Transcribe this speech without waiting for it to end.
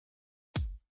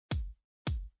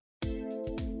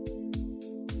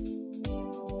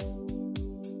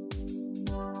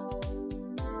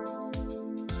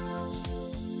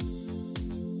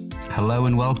Hello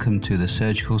and welcome to the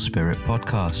Surgical Spirit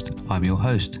podcast. I'm your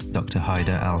host, Dr.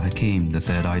 Haider Al-Hakim, the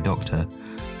Third Eye Doctor.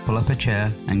 Pull up a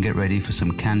chair and get ready for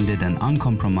some candid and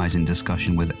uncompromising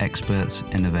discussion with experts,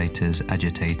 innovators,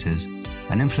 agitators,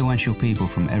 and influential people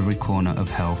from every corner of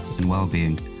health and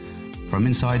well-being. From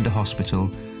inside the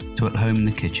hospital to at home in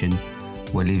the kitchen,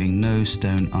 we're leaving no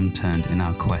stone unturned in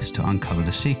our quest to uncover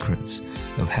the secrets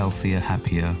of healthier,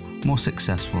 happier, more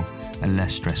successful, and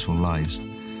less stressful lives.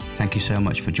 Thank you so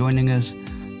much for joining us,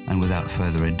 and without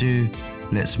further ado,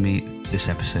 let's meet this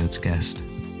episode's guest.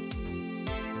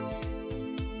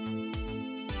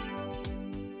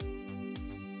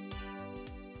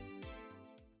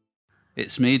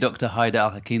 It's me, Dr. Haider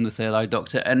Al-Hakim, the Third Eye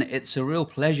Doctor, and it's a real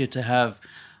pleasure to have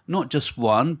not just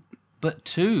one, but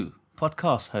two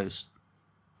podcast hosts.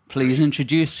 Please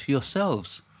introduce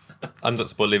yourselves. I'm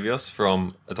Dr. Bolivios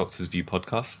from A Doctor's View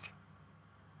podcast.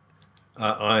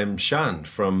 I'm Shan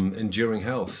from Enduring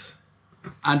Health.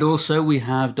 And also we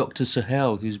have Dr.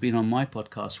 Suhail, who's been on my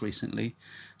podcast recently,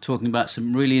 talking about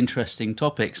some really interesting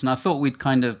topics. And I thought we'd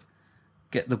kind of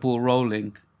get the ball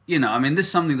rolling. You know, I mean, this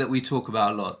is something that we talk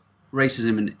about a lot,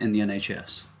 racism in the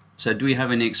NHS. So do we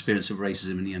have any experience of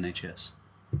racism in the NHS?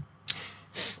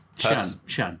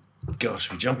 Shan. Gosh,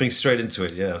 we're jumping straight into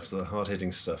it, yeah, the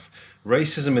hard-hitting stuff.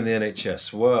 Racism in the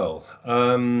NHS, well,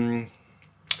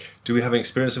 do we have an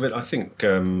experience of it? I think,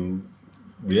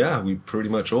 we pretty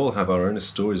much all have our own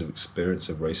stories of experience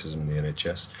of racism in the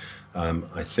NHS.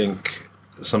 I think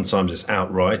sometimes it's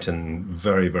outright and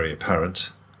very, very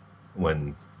apparent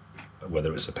when,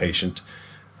 whether it's a patient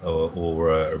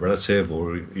or a relative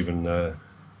or even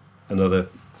another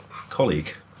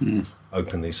colleague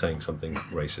openly saying something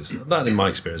racist. That, in my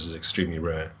experience, is extremely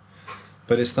rare.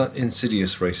 But it's that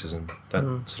insidious racism, that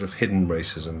sort of hidden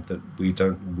racism that we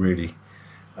don't really,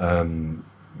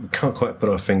 we can't quite put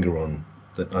our finger on,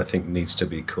 that I think needs to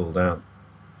be called out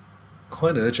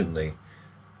quite urgently.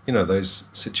 You know, those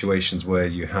situations where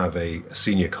you have a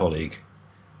senior colleague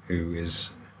who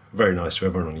is very nice to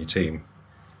everyone on your team,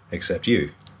 except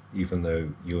you, even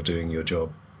though you're doing your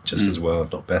job just as well,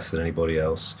 not better than anybody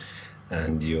else,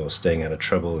 and you're staying out of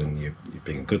trouble and you're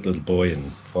being a good little boy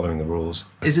and following the rules.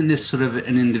 Isn't this sort of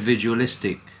an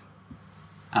individualistic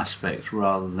aspect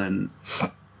rather than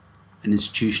an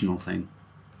institutional thing?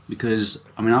 Because,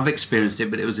 I mean, I've experienced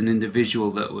it, but it was an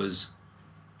individual that was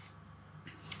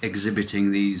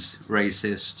exhibiting these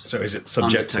racist. So is it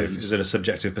subjective? undertones. Is it a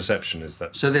subjective perception? Is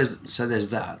that? So there's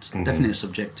that. Definitely a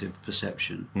subjective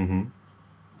perception.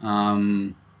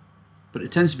 But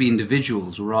it tends to be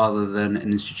individuals rather than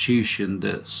an institution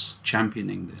that's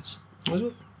championing this.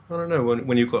 I don't know.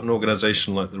 When you've got an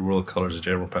organisation like the Royal College of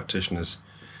General Practitioners,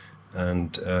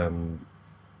 and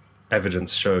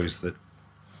evidence shows that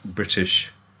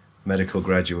British medical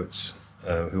graduates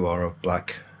who are of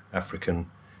black, African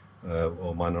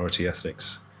or minority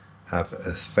ethnics have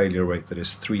a failure rate that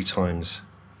is 3 times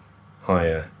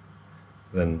higher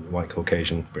than white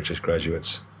Caucasian British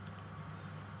graduates.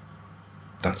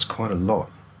 That's quite a lot.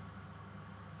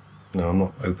 No, I'm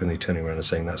not openly turning around and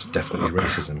saying that's definitely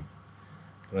racism,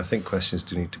 but I think questions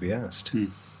do need to be asked.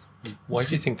 Why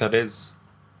do you think that is?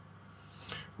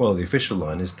 Well, the official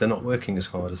line is they're not working as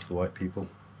hard as the white people.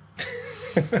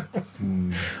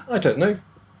 I don't know.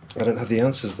 I don't have the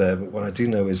answers there, but what I do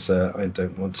know is I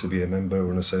don't want to be a member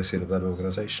or an associate of that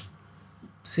organisation.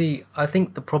 See, I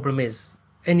think the problem is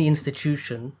any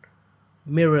institution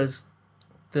mirrors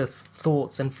the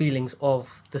thoughts and feelings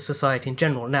of the society in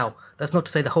general. Now, that's not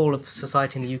to say the whole of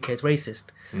society in the UK is racist,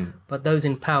 but those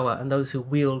in power and those who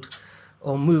wield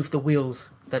or move the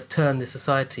wheels that turn the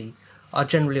society are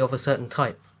generally of a certain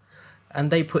type. And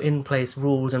they put in place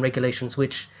rules and regulations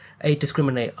which, A,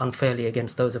 discriminate unfairly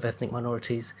against those of ethnic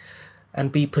minorities,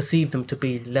 and B, perceive them to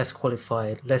be less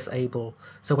qualified, less able.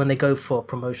 So when they go for a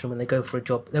promotion, when they go for a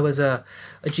job, there was a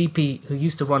GP who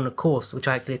used to run a course, which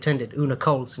I actually attended, Una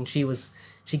Coles, and she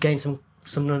gained some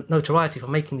notoriety for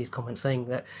making these comments, saying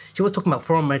that she was talking about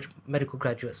foreign medical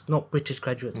graduates, not British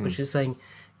graduates, but she was saying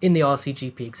in the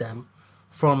RCGP exam,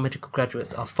 foreign medical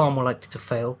graduates are far more likely to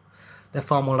fail. They're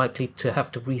far more likely to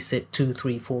have to resit 2,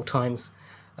 3, 4 times.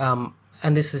 And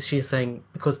this is, she's saying,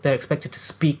 because they're expected to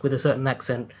speak with a certain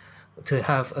accent, to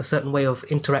have a certain way of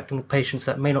interacting with patients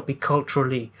that may not be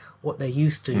culturally what they're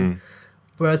used to.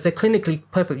 Whereas they're clinically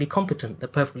perfectly competent. They're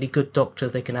perfectly good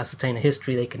doctors. They can ascertain a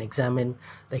history. They can examine.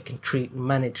 They can treat and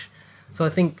manage. So I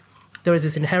think there is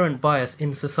this inherent bias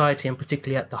in society, and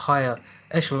particularly at the higher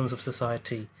echelons of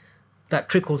society, that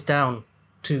trickles down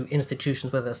to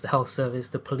institutions, whether that's the health service,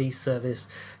 the police service,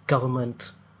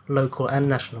 government, local and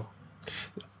national.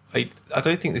 I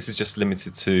don't think this is just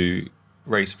limited to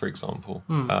race, for example,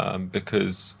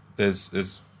 because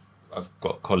there's I've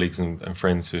got colleagues and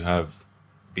friends who have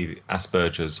be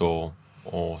Asperger's or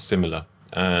similar,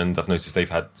 and I've noticed they've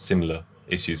had similar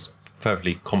issues.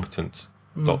 Perfectly competent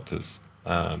doctors,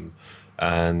 and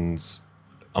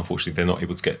unfortunately they're not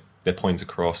able to get their point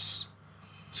across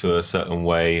to a certain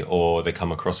way, or they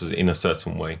come across as in a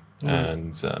certain way,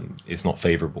 and it's not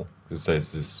favourable because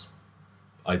there's this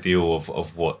ideal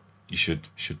of what you should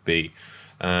be.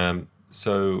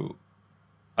 So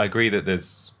I agree that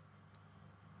there's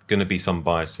going to be some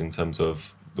bias in terms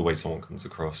of the way someone comes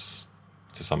across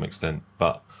to some extent,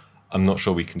 but I'm not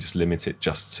sure we can just limit it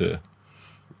just to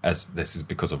as this is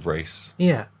because of race.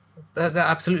 Yeah, that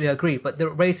absolutely agree. But the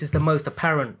race is the most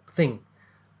apparent thing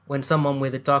when someone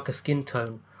with a darker skin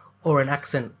tone or an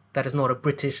accent that is not a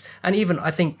British, and even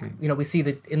I think we see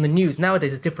that in the news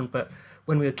nowadays it's different. But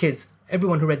when we were kids,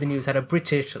 everyone who read the news had a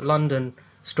British London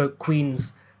 /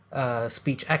 Queen's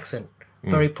speech accent,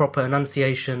 very proper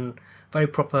enunciation, very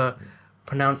proper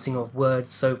pronouncing of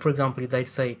words. So, for example, they'd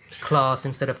say class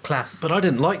instead of class. But I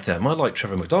didn't like them. I liked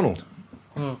Trevor McDonald.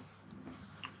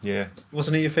 Yeah,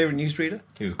 Wasn't he your favourite newsreader?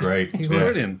 he was great. He was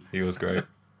brilliant. He was great.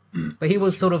 But he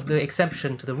was sort of the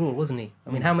exception to the rule, wasn't he?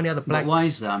 I mean, how many other black... But why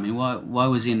is that? I mean, why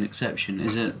was he an exception?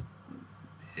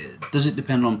 Does it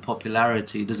depend on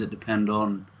popularity? Does it depend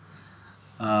on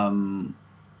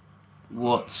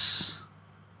what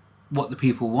the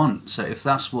people want? So if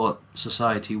that's what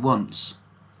society wants,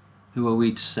 who are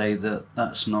we to say that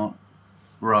that's not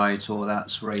right or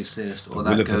that's racist or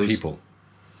that Will of goes... the people.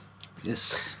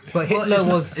 It's, But Hitler it's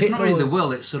was... not really the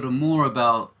will, it's sort of more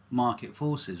about market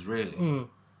forces, really.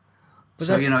 But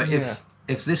So, that's-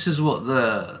 if this is what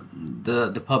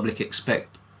the public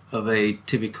expect of a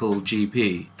typical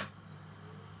GP,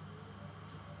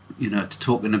 to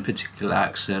talk in a particular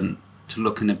accent, to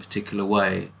look in a particular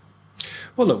way.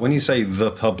 Well, look, when you say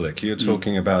the public, you're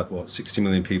talking about, 60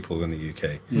 million people in the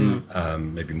UK.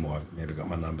 Maybe more. Maybe I got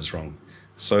my numbers wrong.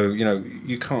 So,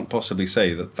 you can't possibly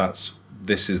say that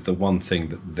this is the one thing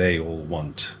that they all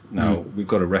want. Now, we've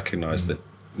got to recognise that,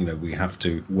 we have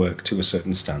to work to a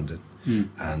certain standard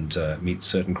and meet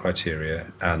certain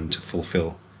criteria and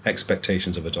fulfil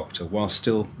expectations of a doctor while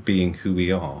still being who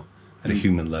we are at a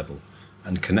human level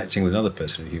and connecting with another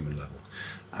person at a human level.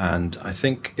 And I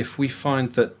think if we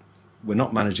find that we're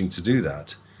not managing to do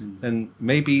that, then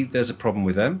maybe there's a problem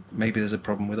with them, maybe there's a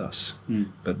problem with us.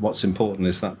 But what's important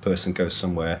is that person goes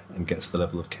somewhere and gets the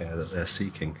level of care that they're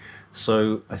seeking.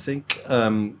 So I think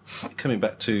coming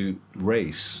back to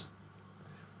race,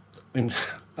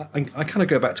 I kind of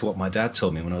go back to what my dad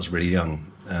told me when I was really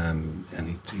young. And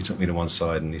he took me to one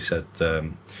side and he said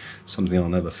something I'll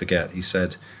never forget. He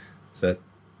said that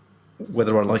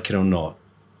whether I like it or not,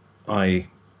 I,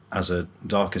 as a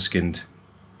darker-skinned,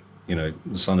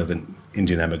 son of an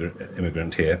Indian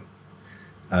immigrant here,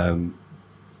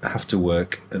 have to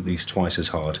work at least twice as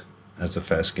hard as the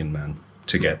fair-skinned man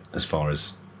to get as far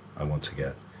as I want to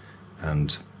get.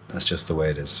 And that's just the way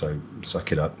it is. So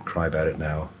suck it up, cry about it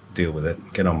now, deal with it,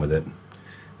 get on with it,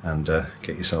 and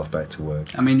get yourself back to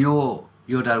work. I mean, your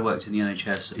dad worked in the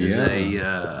NHS as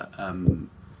a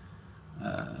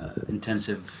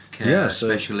intensive care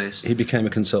specialist. He became a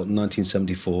consultant in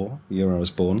 1974, the year I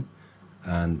was born,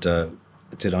 and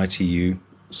did ITU.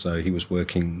 So he was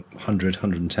working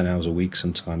 110 hours a week,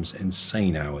 sometimes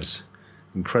insane hours,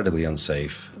 incredibly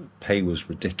unsafe. Pay was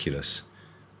ridiculous.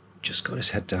 Just got his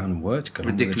head down and worked. Got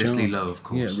ridiculously on with the job. low, of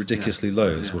course. Yeah, ridiculously low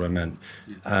is what I meant.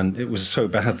 Yeah. And it was so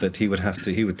bad that he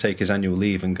would take his annual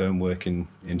leave and go and work in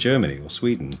Germany or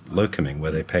Sweden, locuming,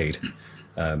 where they paid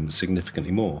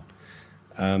significantly more.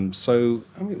 So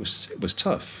I mean, it was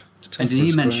tough. And did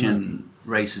he mention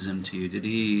racism to you? Did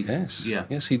he? Yes. Yeah.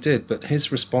 Yes, he did. But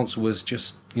his response was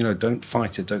just, don't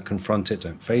fight it, don't confront it,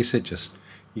 don't face it. Just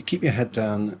you keep your head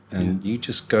down and you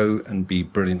just go and be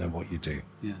brilliant at what you do.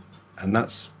 Yeah. And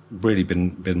that's really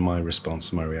been my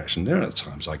response, my reaction. There are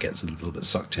times I get a little bit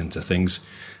sucked into things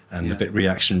and a bit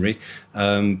reactionary.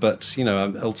 But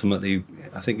ultimately,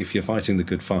 I think if you're fighting the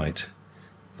good fight,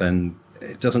 then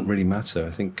it doesn't really matter. I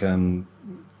think the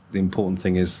important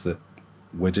thing is that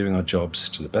we're doing our jobs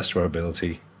to the best of our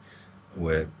ability,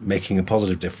 we're making a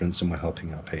positive difference, and we're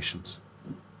helping our patients.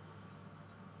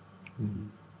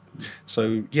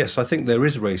 So, yes, I think there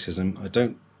is racism. I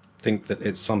don't think that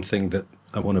it's something that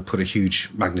I want to put a huge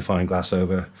magnifying glass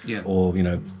over or,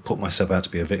 put myself out to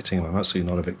be a victim. I'm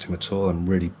absolutely not a victim at all. I'm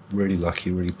really, really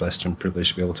lucky, really blessed and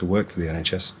privileged to be able to work for the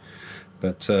NHS.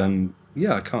 But,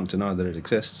 I can't deny that it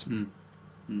exists.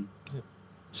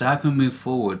 So how can we move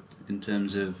forward in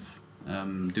terms of,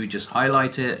 do we just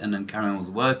highlight it and then carry on with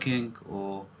working,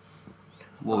 or?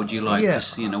 What would you like Yeah. to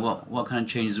see? What kind of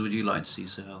changes would you like to see,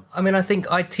 Sohail? I mean, I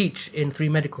think I teach in 3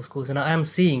 medical schools, and I am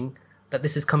seeing that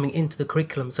this is coming into the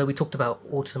curriculum. So we talked about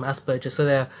autism, Asperger's. So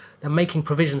they're making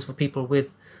provisions for people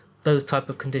with those type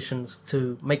of conditions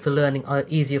to make the learning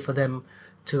easier for them,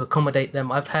 to accommodate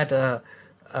them. I've had a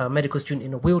medical student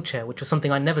in a wheelchair, which was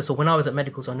something I never saw when I was at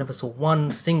medical school. I never saw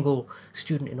one single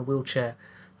student in a wheelchair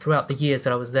throughout the years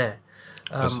that I was there.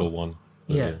 I saw one.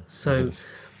 Yeah. So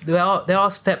there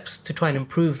are steps to try and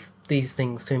improve these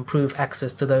things, to improve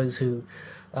access to those who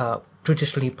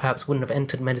traditionally perhaps wouldn't have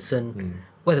entered medicine,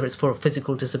 whether it's for a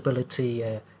physical disability,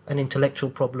 an intellectual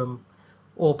problem,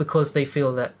 or because they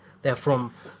feel that they're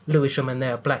from Lewisham and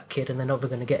they're a black kid and they're never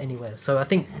going to get anywhere. So I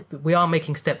think we are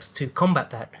making steps to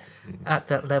combat that at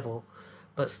that level,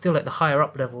 but still at the higher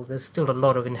up level, there's still a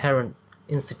lot of inherent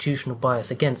institutional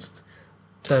bias against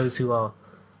those who are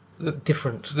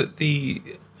different.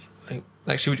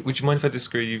 Actually, would you mind if I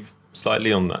disagree you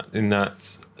slightly on that? In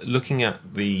that, looking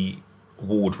at the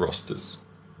ward rosters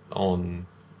on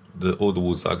all the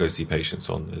wards that I go see patients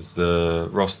on, there's the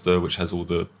roster which has all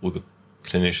the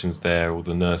clinicians there, all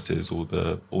the nurses, all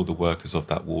the workers of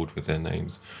that ward with their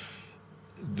names.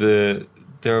 There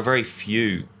are very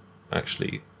few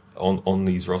actually on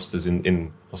these rosters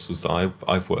in hospitals that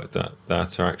I've worked at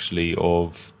that are actually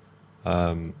of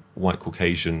white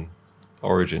Caucasian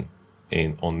origin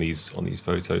on these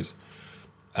photos.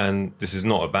 And this is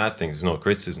not a bad thing, it's not a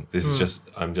criticism. This is just,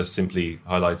 I'm just simply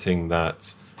highlighting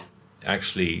that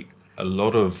actually a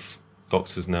lot of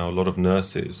doctors now, a lot of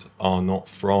nurses are not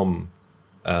from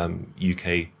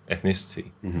UK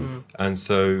ethnicity. And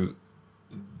so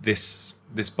this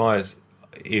bias,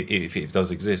 if it does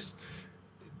exist,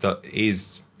 that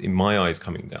is in my eyes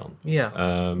coming down.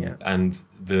 And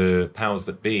the powers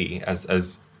that be, as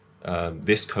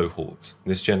this cohort,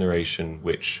 this generation,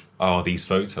 which are these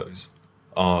photos,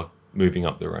 are moving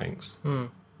up the ranks.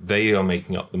 They are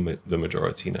making up the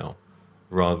majority now,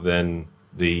 rather than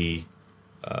the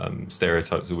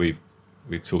stereotypes that we've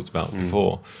talked about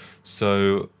before.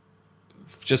 So,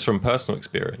 just from personal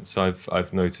experience,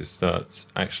 I've noticed that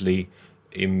actually,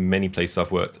 in many places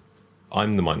I've worked,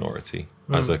 I'm the minority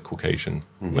as a Caucasian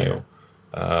male,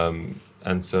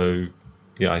 and so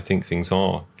I think things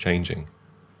are changing,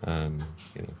 in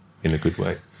a good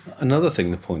way. Another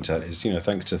thing to point out is,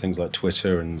 thanks to things like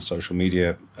Twitter and social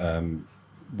media,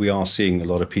 we are seeing a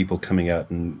lot of people coming out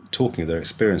and talking of their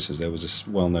experiences. There was this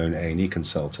well-known A&E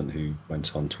consultant who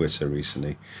went on Twitter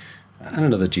recently, and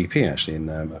another GP actually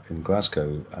up in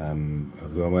Glasgow,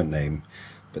 who I won't name,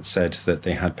 but said that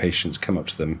they had patients come up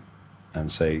to them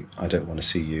and say, "I don't want to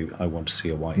see you, I want to see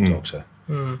a white doctor."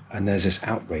 And there's this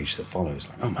outrage that follows,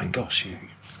 like, "Oh my gosh, you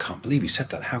can't believe you said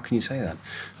that. How can you say that?"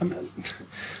 I mean,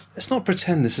 let's not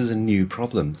pretend this is a new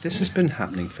problem. This has been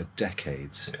happening for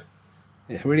decades.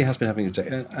 It really has been happening for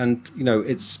decades. And,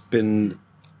 it's been,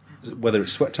 whether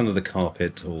it's swept under the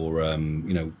carpet or, a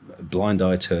blind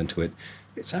eye turned to it,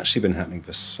 it's actually been happening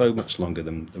for so much longer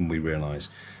than we realise.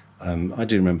 I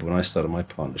do remember when I started my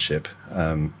partnership,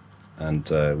 and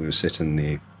we were sitting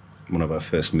in one of our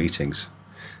first meetings,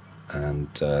 and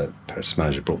the practice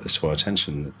manager brought this to our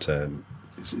attention, that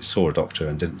he saw a doctor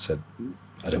and said,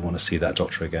 "I don't want to see that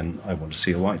doctor again, I want to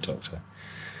see a white doctor."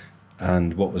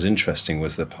 And what was interesting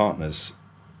was the partners,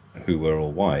 who were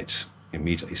all white,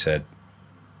 immediately said,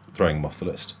 throwing him off the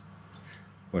list.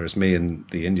 Whereas me and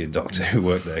the Indian doctor who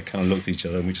worked there kind of looked at each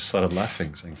other and we just started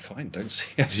laughing, saying, "Fine, don't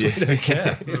see us, we don't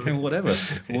care, whatever.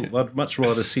 I'd much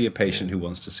rather see a patient who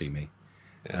wants to see me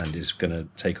and is going to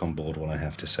take on board what I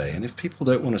have to say. And if people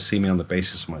don't want to see me on the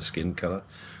basis of my skin colour,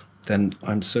 then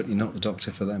I'm certainly not the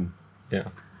doctor for them." Yeah.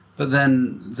 But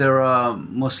then there are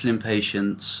Muslim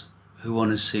patients who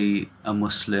want to see a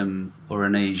Muslim or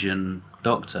an Asian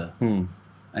doctor,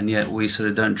 and yet we sort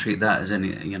of don't treat that as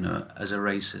as a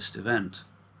racist event.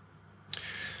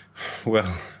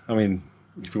 Well, I mean,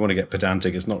 if you want to get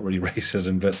pedantic, it's not really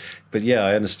racism, but yeah,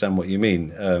 I understand what you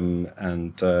mean,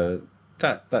 and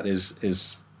that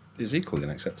is equally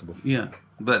unacceptable. Yeah,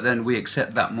 but then we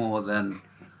accept that more than.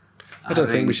 I don't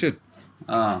think we should.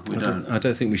 We don't. I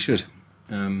don't think we should.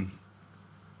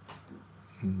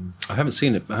 I haven't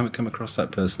seen it. I haven't come across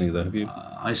that personally, though. Have you?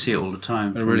 I see it all the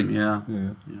time. Oh, really? Yeah.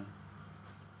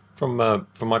 From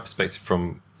my perspective,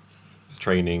 from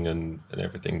training and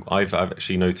everything, I've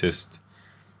actually noticed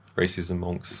racism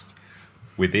amongst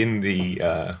within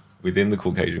the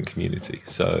Caucasian community.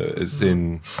 So as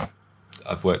in,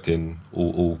 I've worked in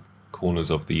all corners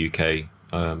of the UK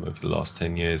over the last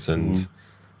 10 years, and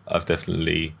I've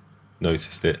definitely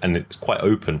noticed it, and it's quite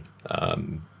open,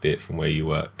 be it from where you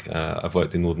work. I've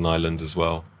worked in Northern Ireland as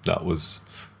well. That was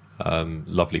a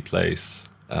lovely place,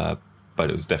 but but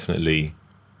it was definitely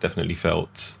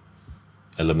felt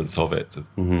elements of it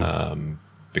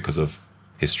because of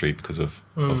history, because of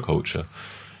culture,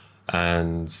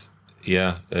 and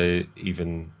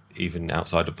even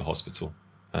outside of the hospital.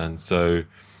 And so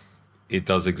it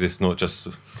does exist not just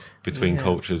between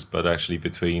cultures, but actually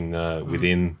between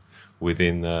within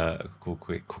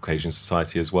Caucasian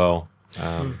society as well.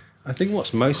 I think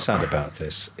what's most sad about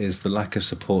this is the lack of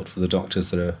support for the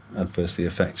doctors that are adversely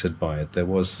affected by it. There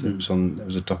was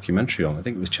a documentary on, I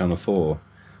think it was Channel 4,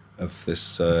 of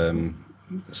this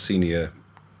senior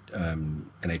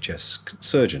NHS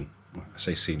surgeon. I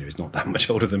say senior, he's not that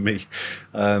much older than me.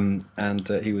 And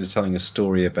he was telling a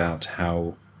story about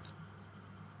how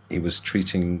he was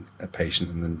treating a patient,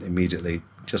 and then immediately,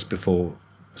 just before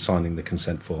signing the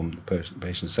consent form, the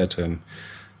patient said to him,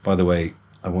 "By the way,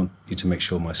 I want you to make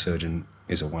sure my surgeon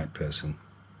is a white person."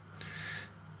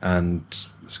 And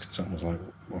this consultant was like,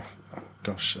 "Oh,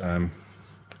 gosh."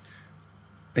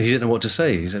 He didn't know what to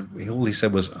say. He said, all he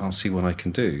said was, "I'll see what I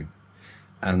can do."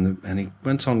 And he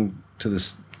went on to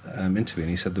this interview, and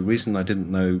he said, "The reason I didn't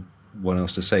know what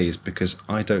else to say is because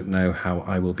I don't know how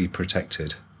I will be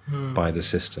protected by the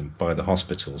system, by the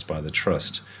hospitals, by the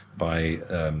trust, by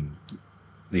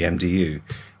the MDU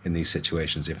in these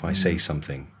situations if I say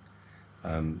something."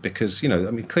 Because,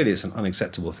 clearly it's an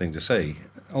unacceptable thing to say.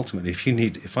 Ultimately,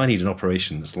 if I need an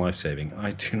operation that's life-saving,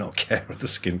 I do not care of the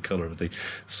skin colour of the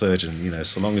surgeon,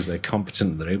 so long as they're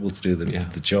competent, they're able to do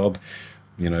the job,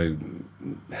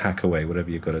 hack away, whatever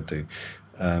you've got to do.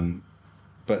 I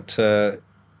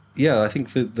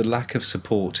think the lack of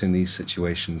support in these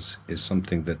situations is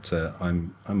something that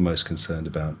I'm most concerned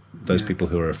about. Those people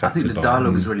who are affected by it. I think the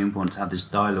dialogue is really important, to have this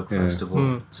dialogue first of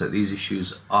all, so these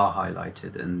issues are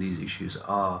highlighted and these issues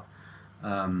are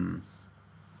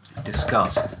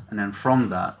discussed, and then from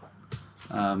that,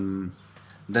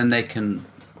 then they can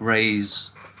raise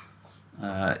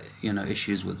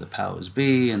issues with the powers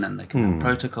be, and then they can have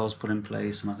protocols put in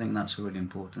place, and I think that's really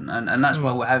important, and that's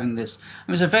why we're having this.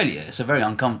 It's a very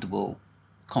uncomfortable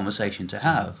conversation to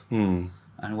have, and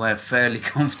we're fairly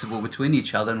comfortable between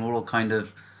each other, and we're all kind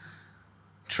of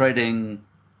treading,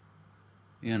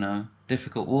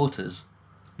 difficult waters.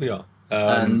 We are,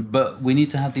 but we need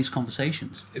to have these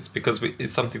conversations. It's because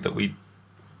it's something that we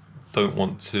don't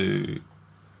want to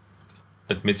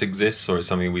admit exists, or it's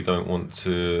something we don't want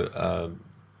to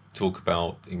talk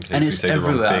about in case we say the wrong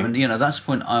thing. And it's everywhere. That's the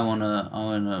point I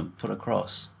wanna put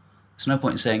across. There's no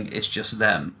point in saying it's just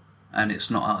them and it's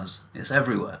not us. It's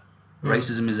everywhere.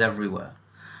 Racism is everywhere.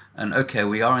 And okay,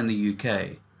 we are in the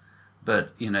UK,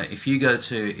 but if you go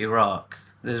to Iraq,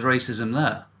 there's racism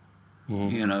there.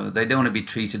 They don't want to be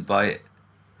treated by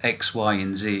X, Y,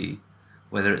 and Z,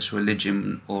 whether it's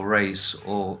religion or race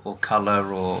or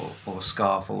colour or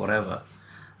scarf or whatever.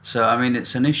 So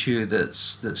it's an issue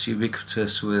that's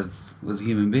ubiquitous with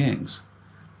human beings.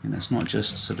 It's not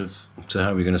just sort of. So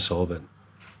how are we going to solve it?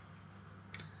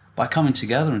 By coming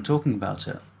together and talking about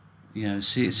it.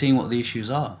 Seeing what the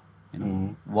issues are.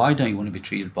 Why don't you want to be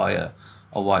treated by a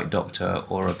white doctor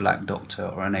or a black doctor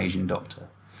or an Asian doctor?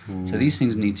 So these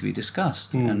things need to be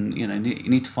discussed, and you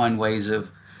need to find ways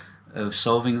of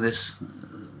solving this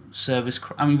service.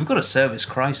 We've got a service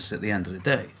crisis at the end of the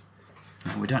day.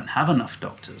 We don't have enough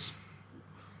doctors.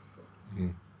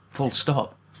 Full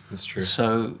stop. That's true.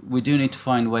 So we do need to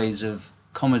find ways of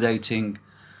accommodating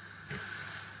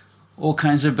all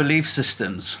kinds of belief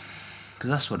systems, because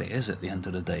that's what it is at the end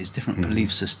of the day. It's different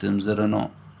belief systems that are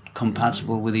not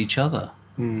compatible with each other.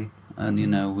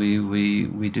 And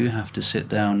we do have to sit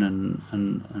down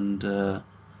and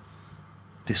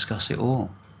discuss it all.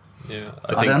 Yeah,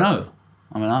 I don't know.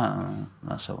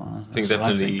 That's what I think.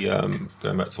 Definitely going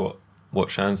back to what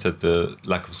Shan said, the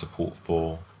lack of support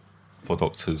for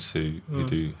doctors who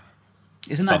do.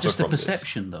 Isn't that just a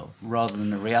perception though, rather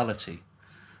than a reality?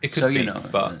 It could be,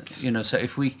 but so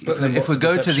if we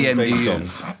go to the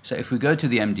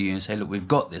MDU, and say, look, we've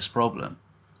got this problem.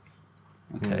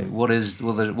 Okay, what is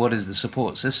the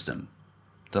support system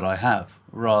that I have,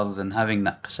 rather than having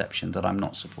that perception that I'm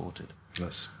not supported?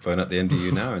 Let's phone up the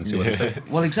MDU now and see what they say.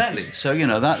 Well, exactly. So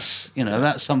that's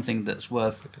something that's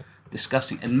worth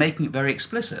discussing and making it very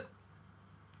explicit.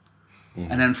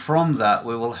 And then from that,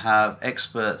 we will have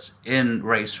experts in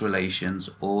race relations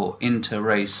or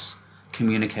inter-race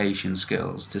communication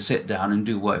skills to sit down and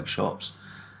do workshops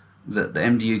that the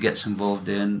MDU gets involved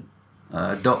in,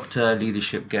 doctor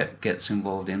leadership gets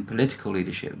involved in, political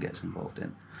leadership gets involved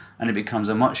in, and it becomes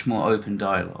a much more open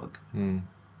dialogue.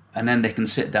 And then they can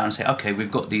sit down and say, okay,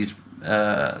 we've got these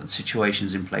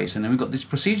situations in place, and then we've got these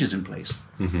procedures in place,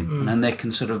 and then they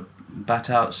can sort of bat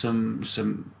out some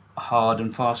hard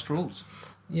and fast rules.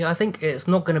 Yeah, I think it's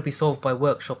not going to be solved by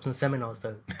workshops and seminars,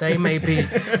 though. They may be,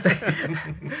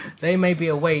 they may be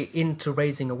a way into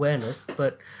raising awareness.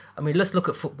 But I mean, let's look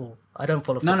at football. I don't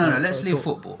follow football. No. Let's leave at all.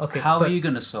 football. Okay, How but- are you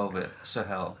going to solve it,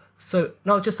 Sahel? So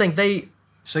no, just saying they.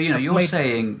 So you're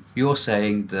saying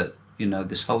that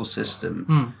this whole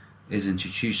system is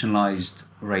institutionalized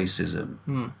racism,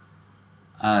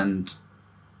 and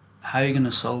how are you going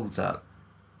to solve that?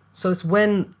 So it's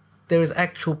when there is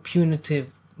actual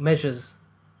punitive measures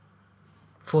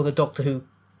for the doctor who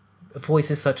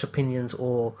voices such opinions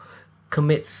or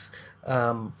commits,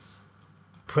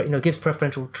 gives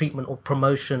preferential treatment or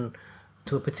promotion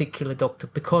to a particular doctor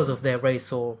because of their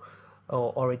race or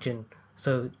origin.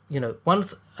 So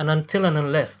once and until and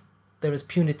unless there is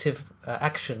punitive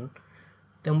action,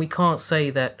 then we can't say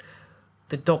that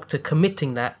the doctor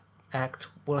committing that act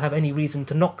will have any reason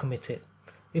to not commit it.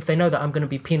 If they know that I'm going to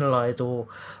be penalised or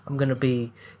I'm going to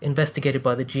be investigated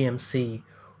by the GMC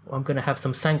or I'm going to have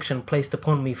some sanction placed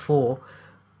upon me for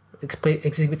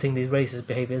exhibiting these racist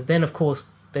behaviours, then of course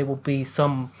there will be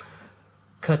some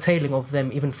curtailing of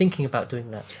them even thinking about doing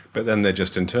that. But then they're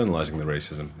just internalising the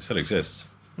racism. It still exists.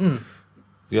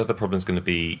 The other problem is going to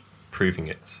be proving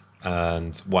it.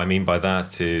 And what I mean by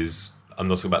that is I'm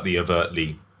not talking about the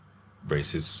overtly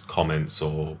racist comments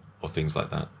or things like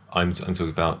that. I'm talking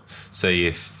about, say,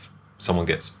 if someone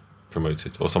gets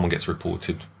promoted or someone gets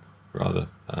reported, rather,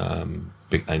 and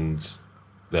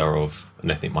they're of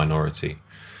an ethnic minority,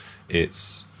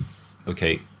 it's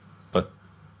okay, but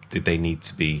did they need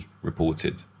to be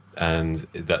reported? And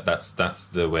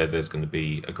that's where there's going to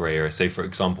be a grey area. Say, for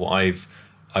example, I've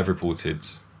reported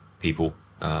people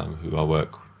who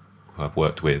I've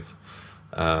worked with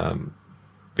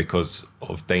because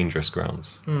of dangerous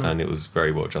grounds, and it was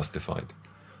very well justified.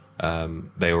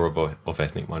 They were of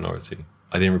ethnic minority.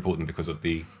 I didn't report them because of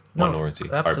the minority.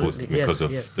 I reported them because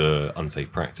of the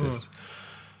unsafe practice.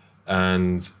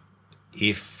 And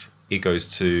if it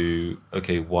goes to,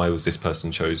 okay, why was this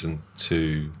person chosen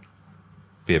to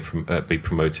be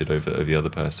promoted over the other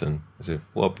person? I said,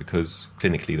 well, because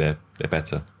clinically they're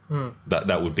better.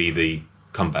 That would be the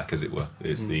comeback, as it were.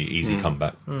 It's the easy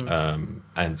comeback.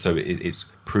 And so it's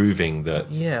proving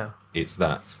that it's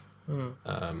that.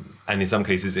 And in some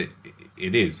cases it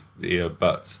is,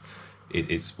 but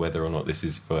it's whether or not this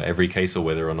is for every case or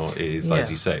whether or not it is as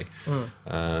you say.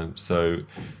 So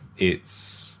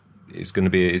it's going to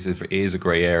be it is a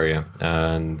grey area,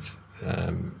 and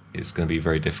it's going to be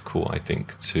very difficult, I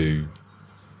think, to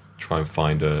try and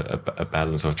find a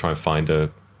balance or try and find a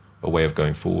way of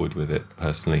going forward with it.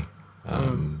 Personally,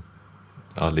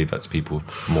 I'll leave that to people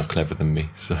more clever than me.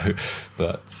 So,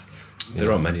 but there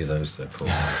aren't many of those, though, Paul.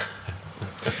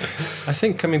 I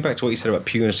think coming back to what you said about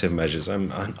punitive measures,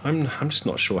 I'm just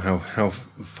not sure how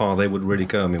far they would really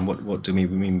go. I mean, what do we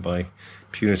mean by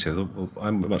punitive? Well,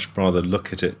 I would much rather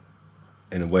look at it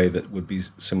in a way that would be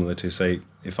similar to, say,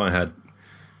 if I had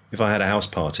a house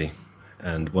party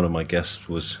and one of my guests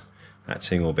was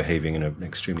acting or behaving in an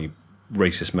extremely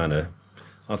racist manner,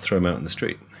 I'd throw him out in the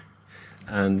street.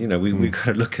 And we've got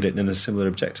to look at it in a similar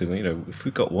objective. If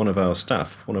we've got one of our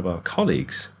staff, one of our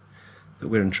colleagues, that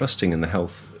we're entrusting in the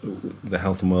health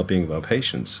and well-being of our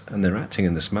patients, and they're acting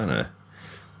in this manner,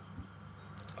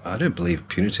 I don't believe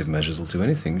punitive measures will do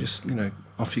anything. Just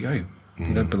off you go.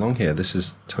 You don't belong here. This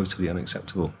is totally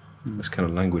unacceptable. This kind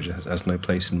of language has no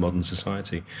place in modern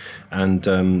society. And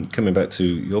coming back to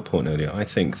your point earlier, I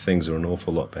think things are an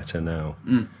awful lot better now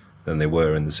than they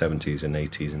were in the 70s and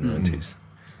 80s and 90s.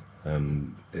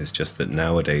 It's just that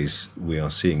nowadays we are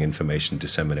seeing information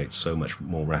disseminate so much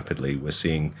more rapidly. We're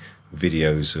seeing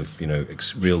videos of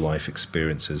real life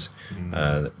experiences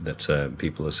that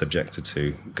people are subjected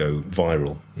to go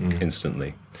viral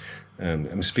instantly.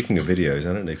 I'm speaking of videos.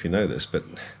 I don't know if you know this, but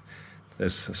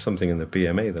there's something in the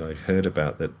BMA that I heard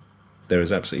about, that there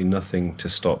is absolutely nothing to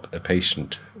stop a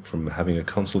patient from having a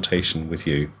consultation with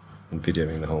you and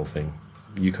videoing the whole thing.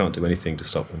 You can't do anything to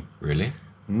stop them. Really?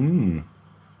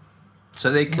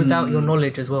 So they can, without your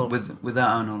knowledge as well. Without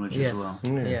our knowledge as well.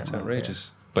 Yeah, it's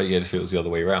outrageous. But yet, if it was the other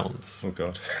way around, Oh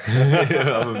God.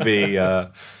 that would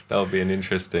be an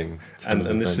interesting.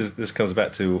 And this comes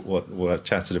back to what I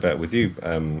chatted about with you,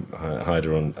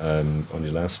 Haidar,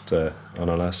 on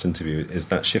our last interview. Is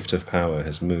that shift of power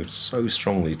has moved so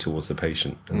strongly towards the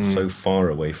patient and so far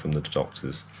away from the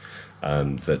doctors,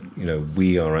 that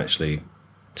we are actually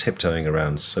tiptoeing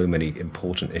around so many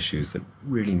important issues that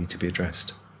really need to be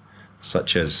addressed,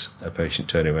 such as a patient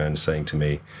turning around and saying to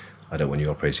me, I don't want you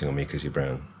operating on me because you're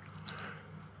brown.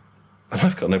 And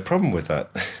I've got no problem with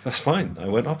that. That's fine. I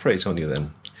won't operate on you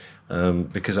then,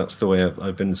 because that's the way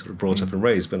I've been sort of brought up and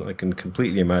raised. But I can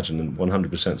completely imagine and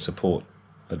 100% support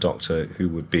a doctor who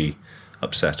would be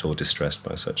upset or distressed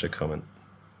by such a comment.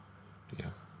 Yeah.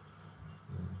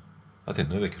 I didn't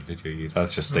know they could video you.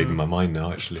 That's just stayed in my mind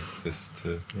now, actually. Just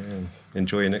Yeah.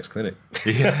 Enjoy your next clinic.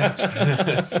 yeah.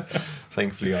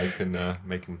 Thankfully, I can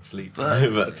make him sleep.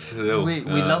 But still, we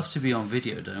love to be on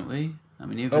video, don't we? I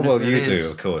mean, even Oh, well, if it you is,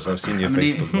 do, of course. I've seen your I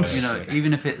mean, Facebook Live. you know,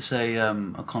 even if it's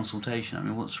a consultation, I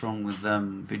mean, what's wrong with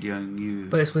videoing you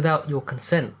But it's without your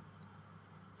consent.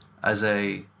 as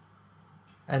a...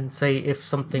 And say if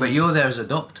something. But you're there as a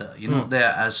doctor. You're not there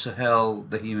as Sohail,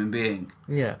 the human being,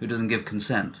 Yeah. who doesn't give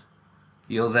consent.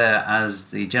 You're there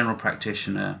as the general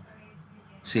practitioner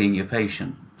seeing your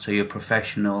patient. So you're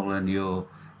professional and you're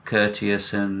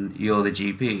courteous and you're the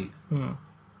GP.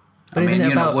 But isn't it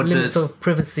you know, about what limits does- of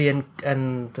privacy and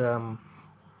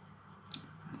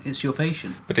It's your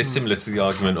patient. But it's similar to the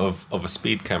argument of a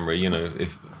speed camera. You know,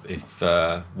 if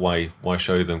why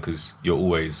show them? Because you're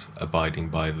always abiding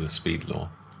by the speed law.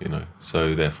 You know,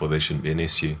 so therefore there shouldn't be an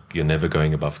issue. You're never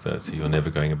going above 30. You're never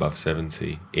going above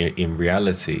 70. In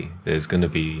reality, there's going to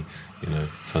be, you know,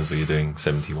 times where you're doing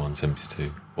 71,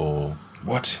 72, or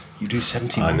What? You do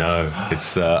 70 I know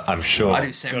it's. I'm sure. I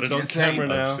do 17 Got it on and 30. camera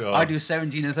now. Sure. I do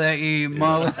 17 and 30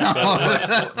 miles an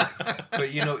hour.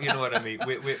 But you know what I mean.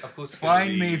 We're of course gonna Find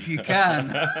be- me if you can.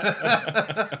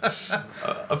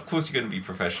 Of course you're going to be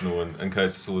professional and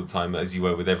courteous all the time, as you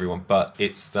were with everyone, but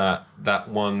it's that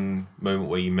one moment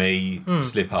where you may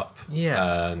slip up,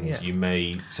 Yeah, and yeah. you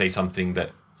may say something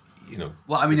that, you know.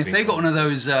 Well, I mean, you if they think, got one of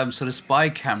those sort of spy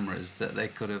cameras that they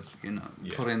could have, you know,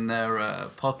 Yeah. put in their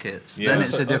pockets, Yeah. then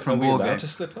it's a different Are we allowed ballgame. to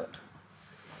slip up?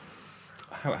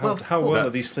 How Well, well are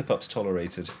that's- these slip-ups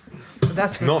tolerated?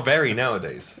 that's the, Not very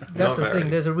nowadays. that's Not the very. thing.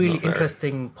 There's a really Not very.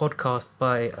 interesting podcast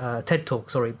by TED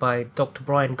Talk, by Dr.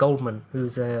 Brian Goldman,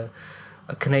 who's a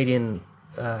Canadian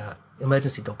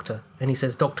emergency doctor, and he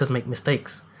says doctors make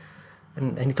mistakes,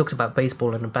 and he talks about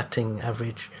baseball and a batting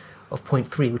average of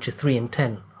 0.3, which is 3 in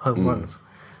 10 home runs,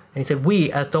 and he said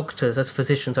we as doctors, as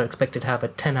physicians, are expected to have a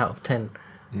 10 out of 10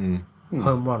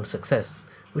 home run success,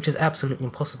 which is absolutely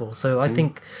impossible. So I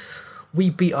think we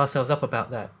beat ourselves up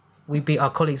about that. We beat our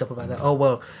colleagues up about that. Oh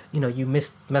well, you know, you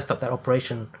messed up that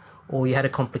operation, or you had a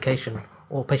complication,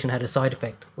 or a patient had a side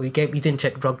effect, or you didn't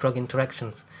check drug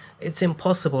interactions. It's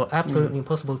impossible, absolutely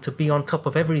impossible, to be on top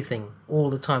of everything all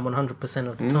the time, 100%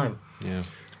 of the time. Yeah.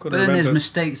 But then there's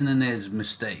mistakes and then there's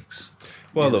mistakes.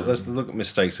 Well, look, let's look at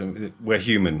mistakes. We're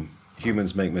human.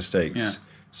 Humans make mistakes. Yeah.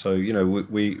 So, you know,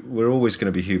 we're always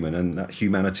going to be human, and that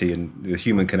humanity and the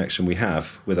human connection we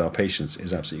have with our patients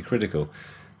is absolutely critical.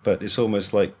 But it's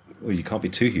almost like, well, you can't be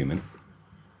too human.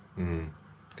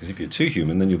 Because if you're too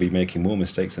human, then you'll be making more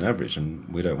mistakes than average, and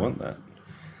we don't want that.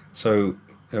 So,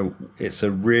 you know, it's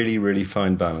a really, really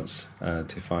fine balance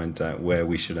to find out where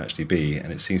we should actually be,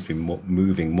 and it seems to be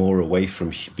moving more away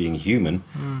from being human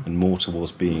and more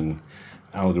towards being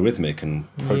algorithmic and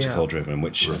protocol driven,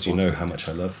 which, as you know, how much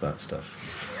I love that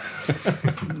stuff.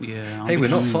 Yeah. Hey, we're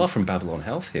not far from Babylon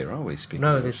Health here, are we? Speaking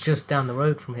No, of it's which. just down the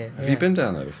road from here. Have you been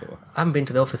down there before? I haven't been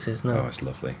to the offices, no. Oh, it's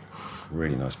lovely.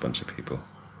 Really nice bunch of people.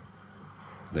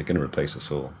 They're going to replace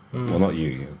us all. Well, not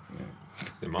you.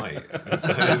 They might.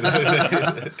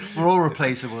 We're all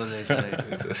replaceable, as they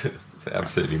say. They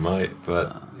absolutely might.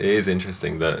 But it is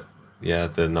interesting that, yeah,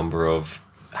 the number of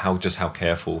how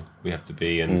careful we have to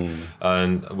be, and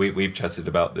we've chatted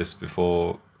about this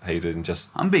before, Hayden.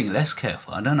 Just I'm being less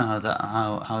careful. I don't know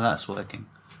how that's working.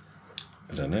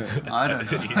 I don't know. I don't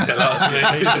know. you tell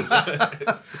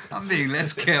us. I'm being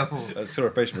less careful. I saw a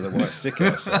patient with a white sticker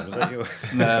outside. Was that yours?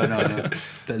 No.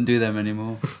 Don't do them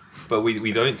anymore. But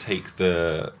we don't take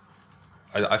the.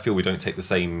 I feel we don't take the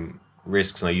same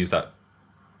risks, and I use that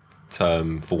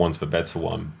term for want of a better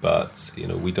one. But you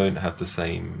know, we don't have the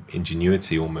same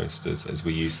ingenuity almost as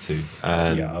we used to.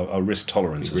 And Yeah, our risk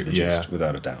tolerance is reduced, Yeah.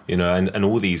 without a doubt. you know, and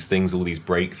all these things, all these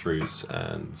breakthroughs,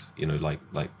 and you know, like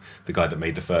the guy that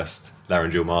made the first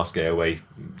laryngeal mask airway,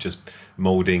 just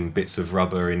molding bits of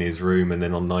rubber in his room, and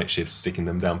then on night shifts sticking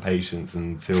them down patients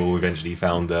until eventually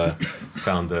found a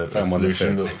one that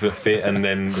solution fit. that fit, and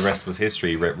then the rest was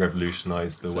history.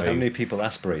 Revolutionised the So way. how many people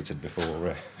aspirated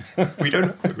before? We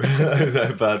don't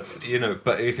know, but you know,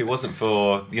 but if it wasn't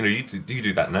for, you know, you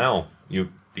do that now,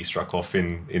 you'd be struck off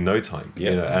in no time.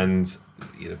 Yeah. You know, and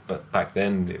you know, but back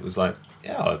then it was like,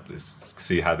 yeah, let's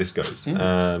see how this goes.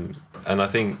 And I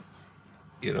think,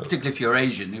 you know, Particularly if you're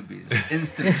Asian, you'd be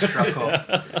instantly struck off.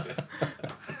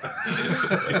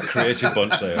 Creative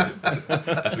bunch there.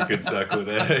 that's a good circle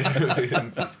there in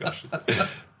discussion.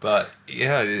 But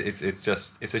yeah, it's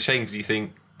a shame, because you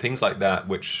think things like that,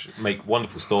 which make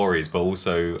wonderful stories, but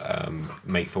also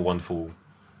make for wonderful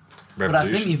But I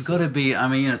think you've got to be, I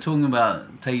mean, talking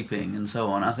about taping and so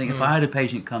on, I think if I had a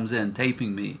patient comes in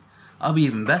taping me, I'll be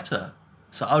even better.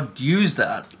 So I'd use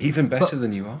that. Even better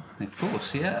than you are? Of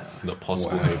course, yeah. It's not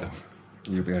possible. Wow.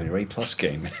 You'll be on your A+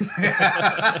 game.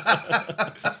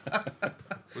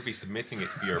 We'd be submitting it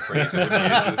for your appraisal,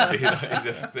 wouldn't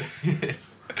you?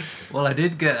 Well, I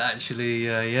did get actually,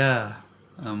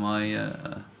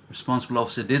 my responsible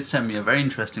officer did send me a very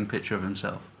interesting picture of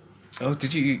himself. Oh,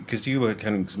 did you? Because you were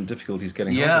having some difficulties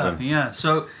getting hold of him. Yeah.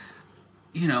 So,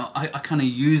 I kind of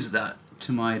used that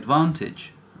to my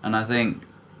advantage. And I think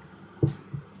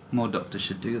more doctors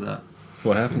should do that.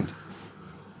 What happened?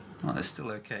 Oh, it's still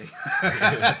okay.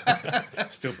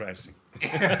 Still practicing.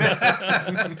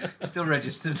 Still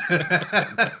registered.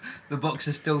 The box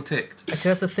is still ticked. Actually,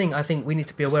 that's the thing I think we need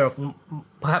to be aware of.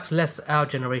 Perhaps less our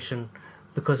generation,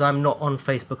 because I'm not on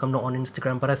Facebook, I'm not on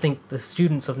Instagram, but I think the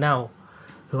students of now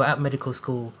who are at medical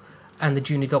school and the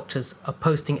junior doctors are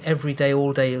posting every day,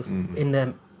 all day,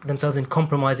 in themselves in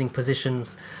compromising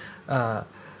positions. I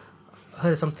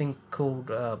heard of something called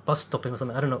bus stopping or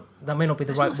something. I don't know. That may not be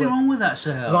the right word. There's nothing wrong with that,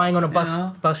 Sahel. Lying on a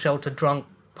bus shelter, drunk,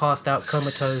 passed out,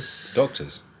 comatose.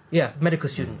 Doctors? Yeah, medical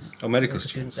students. Oh, medical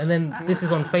students. And then this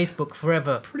is on Facebook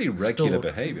forever. Pretty regular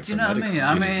behaviour. Do you know what I mean?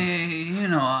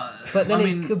 Student. But then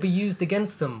it could be used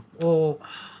against them, or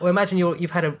imagine you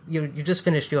just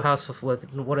finished your house of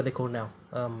what are they called now?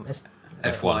 F1.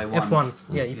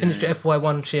 F1s. Yeah, you finished your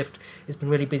FY1 shift. It's been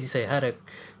really busy. Say, I had a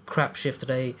crap shift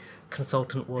today.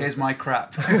 Consultant was. Here's my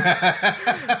crap.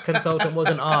 Consultant was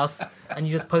an arse, and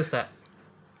you just post that.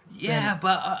 Yeah,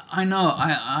 but I know,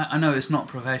 I know it's not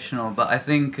professional, but I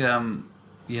think,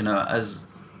 as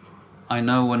I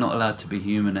know we're not allowed to be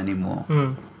human anymore,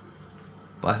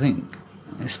 but I think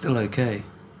it's still okay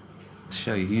to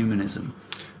show your humanism.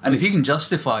 And if you can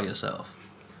justify yourself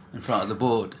in front of the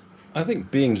board. I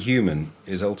think being human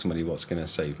is ultimately what's going to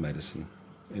save medicine,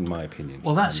 in my opinion.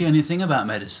 Well, that's the only thing about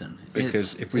medicine.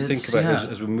 Because if we think about it,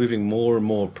 as we're moving more and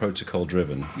more protocol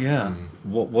driven,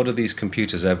 what are these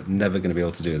computers never going to be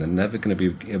able to do? They're never going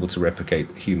to be able to replicate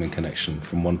human connection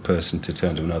from one person to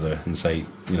turn to another and say,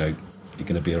 you're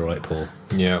going to be all right, Paul.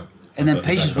 Yeah. And then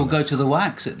patients will go to the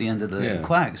WACs at the end of the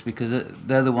quacks, because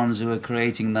they're the ones who are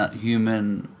creating that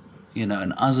human,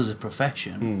 and us as a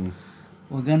profession,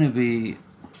 we're going to be,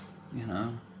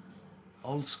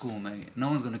 old school, mate. No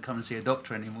one's going to come and see a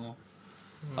doctor anymore.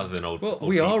 Other than old. Well,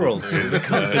 we are old, so we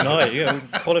can't deny it. Yeah, we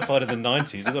qualified in the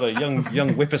 90s. We've got a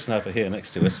young whippersnapper here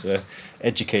next to us,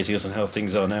 educating us on how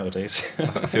things are nowadays.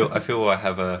 I feel I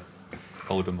have a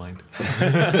older mind.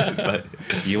 But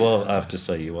you are, I have to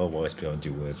say, you are wise beyond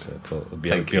your words, Paul.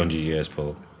 Beyond your years,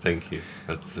 Paul. Thank you.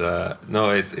 But no,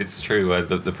 it's true.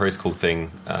 The protocol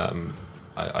thing,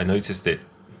 I noticed it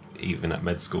even at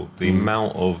med school. The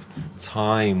amount of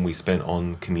time we spent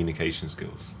on communication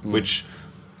skills, which,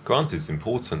 granted, is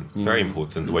important, very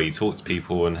important. The way you talk to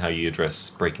people and how you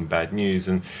address breaking bad news,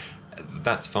 and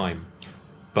that's fine.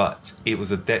 But it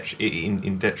was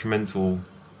in detrimental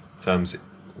terms.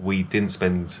 We didn't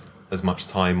spend as much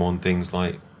time on things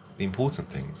like the important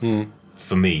things.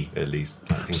 For me, at least,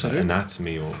 like things like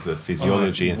anatomy or the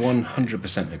physiology.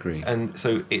 100% agree. And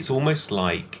so it's almost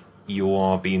like you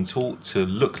are being taught to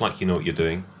look like you know what you're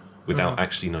doing without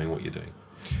actually knowing what you're doing.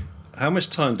 How much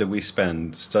time did we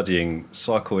spend studying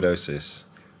sarcoidosis,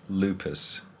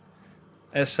 lupus?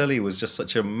 SLE was just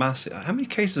such a massive... How many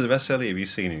cases of SLE have you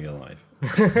seen in your life?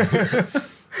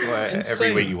 Well,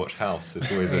 every week you watch House, it's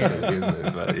always SLE, isn't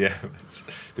it? But yeah,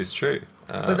 it's true.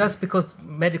 But that's because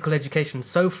medical education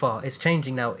so far is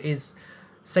changing now, is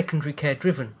secondary care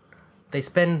driven. They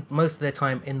spend most of their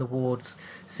time in the wards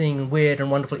seeing weird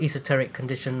and wonderful esoteric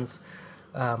conditions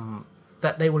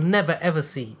that they will never ever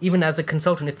see. Even as a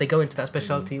consultant, if they go into that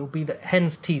specialty, it will be the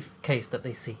hen's teeth case that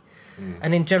they see.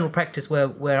 And in general practice,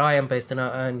 where I am based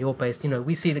and you're based,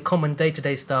 we see the common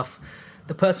day-to-day stuff.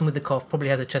 The person with the cough probably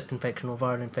has a chest infection or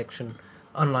viral infection,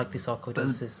 unlikely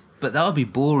sarcoidosis. But that would be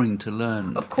boring to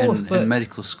learn. Of course, in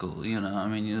medical school. I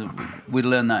mean, we'd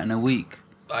learn that in a week.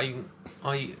 I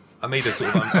made a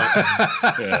sort of...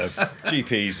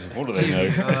 GPs, what do they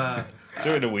know?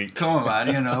 Do it in a week. Come on,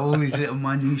 man, all these little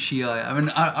minutiae. I mean,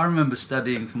 I remember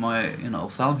studying for my,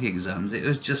 ophthalmic exams. It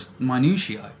was just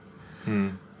minutiae.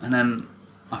 And then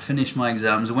I finished my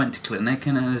exams, I went to clinic,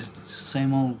 and it was just the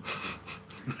same old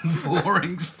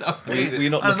boring stuff.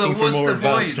 We're not looking for more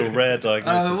advanced or rare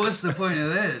diagnosis. What's the point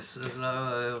of this? I was like,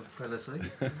 I fell asleep.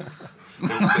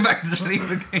 Went back to sleep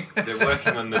again. They're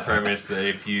working on the premise that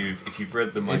if you've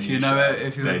read the minutiae,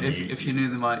 if you knew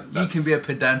the minutiae, you can be a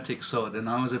pedantic sod, and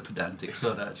I was a pedantic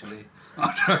sod actually.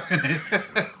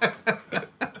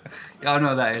 Yeah, I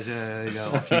know that is.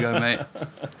 Off you go, mate.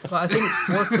 But I think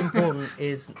what's important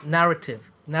is narrative.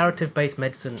 Narrative-based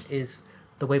medicine is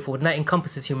the way forward. And that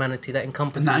encompasses humanity. That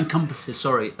encompasses... And that encompasses,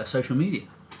 social media.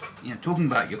 You know, talking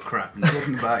about your crap and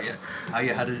talking about how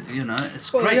you had a,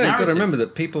 it's Well, great yeah, narrative. you've got to remember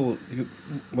that people,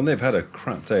 when they've had a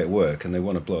crap day at work and they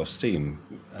want to blow off steam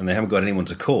and they haven't got anyone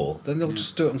to call, then they'll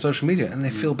just do it on social media and they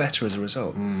feel better as a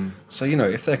result. So,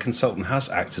 if their consultant has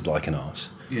acted like an arse,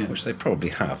 which they probably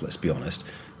have, let's be honest,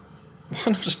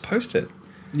 why not just post it?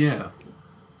 Yeah.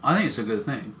 I think it's a good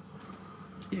thing.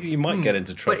 You might get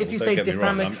into trouble. But if you don't say get me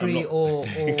wrong, I'm defamatory not or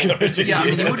Yeah, I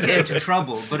mean, you would get into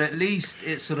trouble, but at least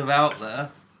it's sort of out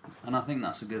there, and I think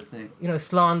that's a good thing.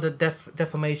 slander,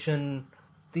 defamation,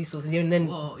 these sorts of things, and then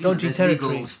dodgy there's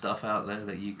territory. legal stuff out there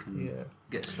that you can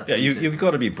get stuff Yeah, into. you've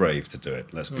got to be brave to do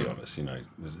it, let's be honest.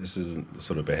 This isn't the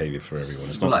sort of behaviour for everyone.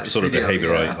 It's not Like the sort of this video,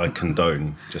 behaviour yeah. I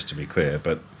condone, just to be clear.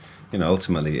 But,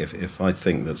 ultimately, if I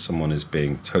think that someone is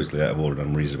being totally out of order and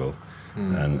unreasonable,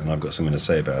 and I've got something to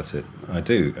say about it, I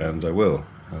do, and I will,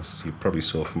 as you probably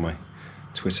saw from my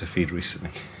Twitter feed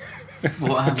recently.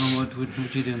 What happened? What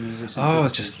did you do? It's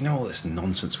just, all this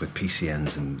nonsense with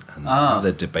PCNs and how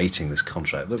they're debating this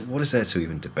contract. Look, what is there to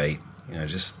even debate?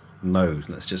 Just no.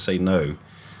 Let's just say no.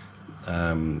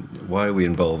 Why are we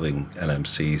involving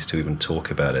LMCs to even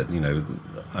talk about it?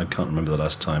 I can't remember the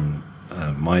last time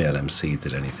my LMC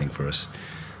did anything for us.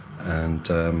 And,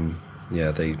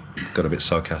 they got a bit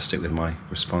sarcastic with my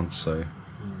response, so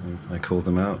I called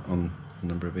them out on a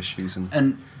number of issues.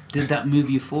 And did that move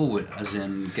you forward, as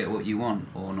in get what you want,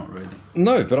 or not really?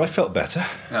 No, but I felt better.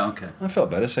 Oh, okay. I felt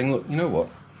better saying, look, you know what?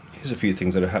 Here's a few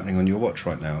things that are happening on your watch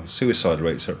right now. Suicide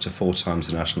rates are up to 4 times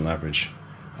the national average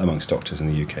amongst doctors in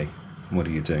the UK. What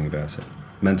are you doing about it?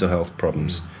 Mental health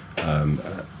problems,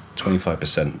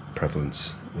 25%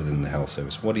 prevalence within the health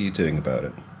service. What are you doing about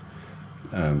it?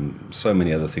 So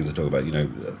many other things to talk about.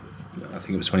 I think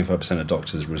it was 25% of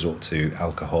doctors resort to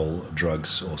alcohol,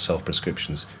 drugs, or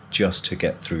self-prescriptions just to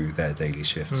get through their daily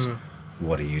shifts.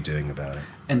 What are you doing about it?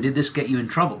 And did this get you in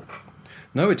trouble?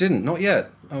 No, it didn't. Not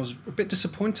yet. I was a bit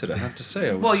disappointed, I have to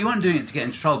say. Well, you weren't doing it to get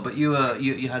into trouble, but you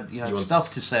had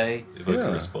stuff to say, Evoke Yeah.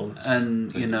 a response.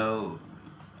 and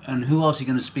and who else are you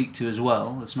going to speak to as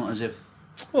well? It's not as if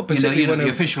Well, particularly when the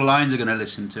official lines are going to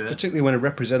listen to it. particularly when a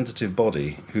representative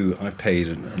body who I've paid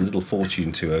a little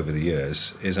fortune to over the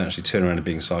years is actually turning around and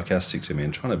being sarcastic to me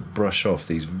and trying to brush off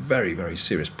these very, very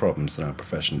serious problems that our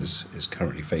profession is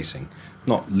currently facing.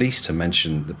 Not least to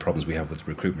mention the problems we have with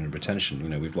recruitment and retention.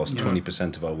 We've lost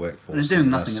 20% of our workforce And they're doing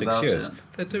in the last nothing 6 about years. it.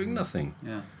 They're doing nothing.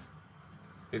 Yeah.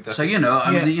 It- So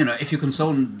I mean, if your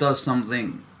consultant does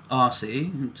something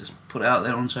arsey, just put it out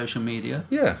there on social media,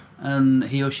 Yeah. and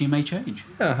he or she may change.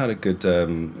 Yeah, I had a good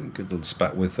little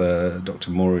spat with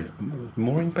Dr.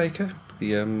 Maureen Baker,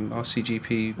 the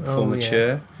RCGP former yeah.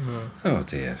 chair. Oh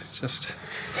dear, just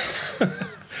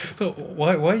thought,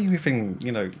 why are you even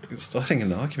starting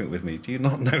an argument with me? Do you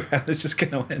not know how this is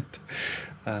going to end?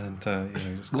 And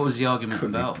just What was the argument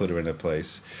quickly about? put her in her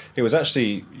place. It was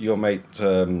actually your mate,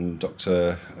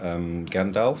 Dr.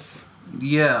 Gandalf.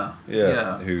 Yeah.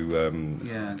 Who I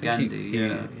think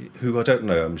Gandhi. who I don't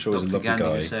know. I'm sure is a Dr. lovely Gandhi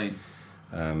guy. Hussain.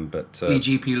 But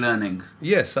EGP Learning.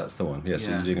 yes, that's the one. Yes,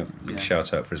 Yeah, you're doing a big yeah.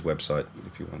 shout out for his website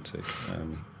if you want to.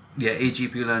 Yeah,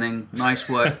 EGP Learning. Nice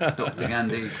work, Dr.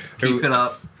 Gandhi. Keep it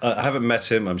up. I haven't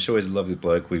met him. I'm sure he's a lovely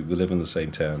bloke. We live in the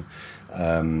same town.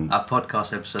 Our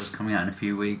podcast episode's coming out in a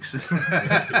few weeks.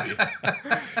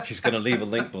 He's going to leave a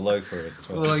link below for it as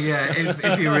well. Well, yeah,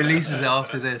 if he releases it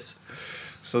after this.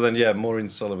 So then, Maureen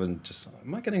Sullivan.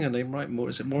 Am I getting her name right?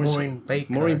 Is it Maureen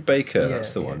Baker. Maureen Baker. Yeah,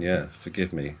 That's the yeah. one. Yeah,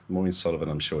 forgive me. Maureen Sullivan.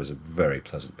 I'm sure is a very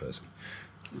pleasant person.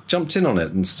 Jumped in on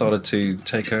it and started to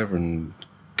take over and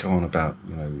go on about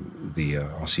the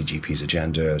RCGP's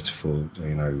agenda for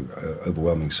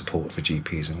overwhelming support for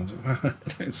GPs, and I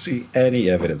don't see any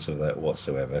evidence of that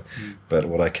whatsoever. But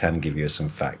what I can give you is some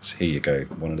facts. Here you go,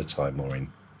 one at a time,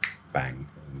 Maureen. Bang,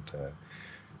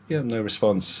 and no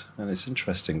response. And it's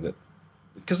interesting that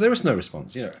because there is no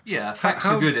response. Yeah, facts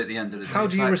are good at the end of the day. How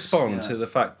do you Facts, respond yeah. to the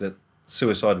fact that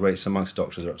suicide rates amongst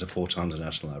doctors are up to 4 times the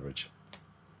national average?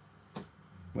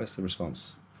 Where's the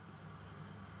response?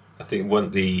 I think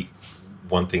one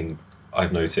thing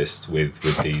I've noticed with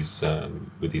these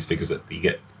figures that you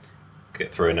get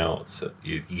thrown out, so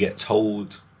you get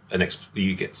told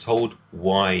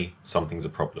why something's a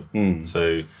problem.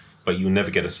 So, but you'll never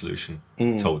get a solution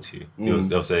told to you.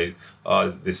 They'll say,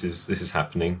 this is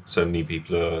happening. So many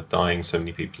people are dying. So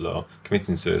many people are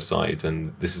committing suicide,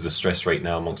 and this is the stress rate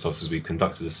now amongst us as we've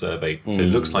conducted a survey. So it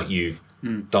looks like you've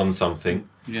done something.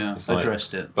 Yeah, It's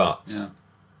addressed it. But Yeah.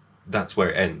 that's where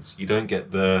it ends. You don't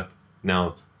get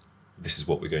now this is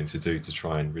what we're going to do to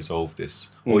try and resolve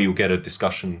this. Or you'll get a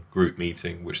discussion group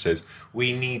meeting which says,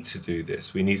 we need to do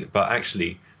this, we need it, but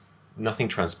actually nothing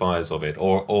transpires of it,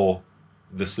 or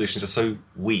the solutions are so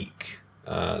weak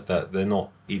that they're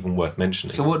not even worth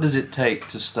mentioning. So what does it take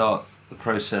to start the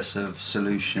process of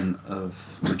solution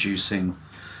of reducing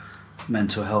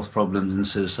mental health problems and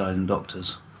suicide in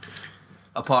doctors?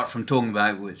 Apart from talking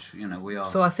about which, we are.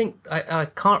 So I think, I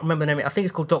can't remember the name, I think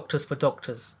it's called Doctors for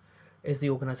Doctors is the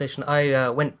organisation. I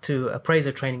went to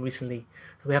appraiser training recently.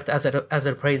 So we have to, as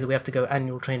an appraiser, we have to go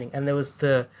annual training. And there was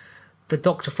the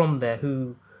doctor from there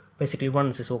who basically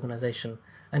runs this organisation.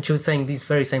 And she was saying these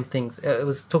very same things. It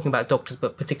was talking about doctors,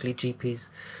 but particularly GPs.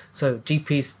 So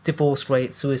GPs, divorce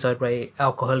rate, suicide rate,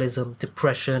 alcoholism,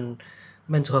 depression,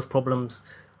 mental health problems,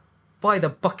 by the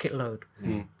bucket load.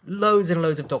 Loads and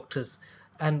loads of doctors.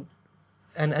 And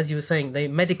as you were saying, they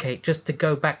medicate just to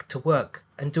go back to work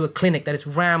and do a clinic that is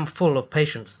ram full of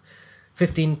patients.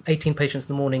 15, 18 patients in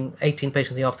the morning, 18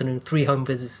 patients in the afternoon, 3 home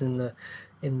visits in the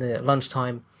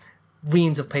lunchtime,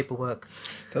 reams of paperwork.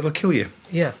 That'll kill you.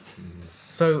 Yeah.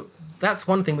 So that's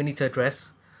one thing we need to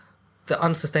address, the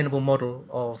unsustainable model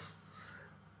of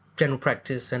general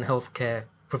practice and healthcare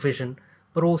provision.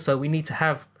 But also we need to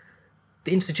have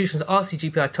the institutions.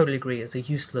 RCGP, I totally agree, is a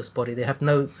useless body. They have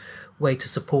no way to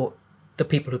support the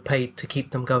people who paid to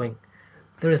keep them going.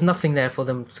 There is nothing there for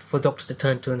doctors to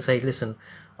turn to and say, listen,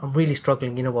 I'm really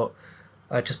struggling. You know what?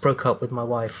 I just broke up with my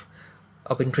wife.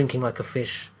 I've been drinking like a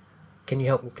fish. Can you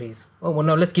help me, please? Oh, well,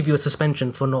 no, let's give you a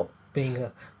suspension for not being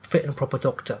a fit and proper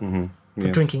doctor,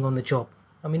 for drinking on the job.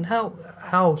 I mean,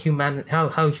 how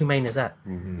humane is that?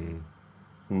 Yeah.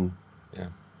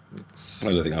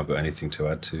 I don't think I've got anything to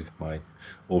add to my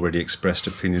already expressed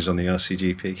opinions on the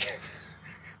RCGP.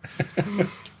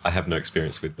 I have no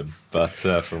experience with them, but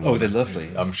from they're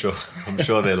lovely. I'm sure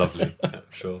they're lovely. I'm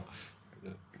sure.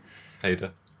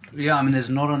 Hader. Yeah, I mean, there's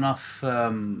not enough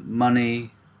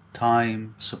money,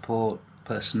 time, support,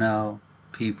 personnel,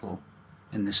 people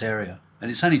in this area,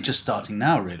 and it's only just starting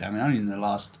now. Really, I mean, only in the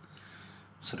last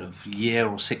sort of year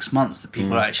or 6 months that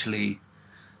people are actually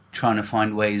trying to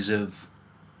find ways of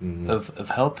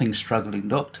helping struggling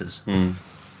doctors.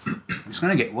 It's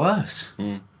going to get worse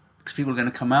because people are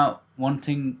going to come out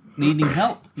needing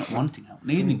help.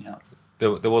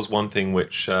 There was one thing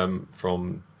which,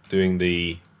 from doing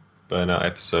the burnout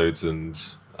episodes and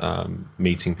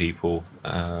meeting people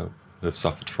who have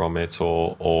suffered from it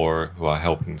or who are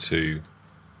helping to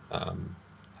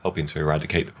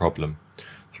eradicate the problem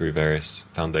through various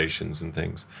foundations and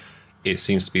things, it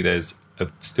seems to be there's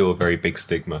still a very big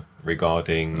stigma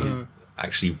regarding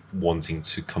actually wanting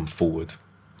to come forward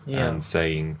and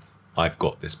saying, I've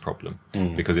got this problem,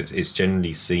 because it's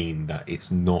generally seen that it's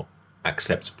not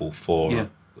acceptable for,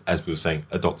 as we were saying,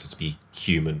 a doctor to be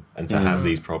human and to have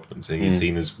these problems, and you're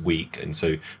seen as weak, and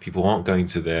so people aren't going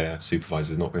to their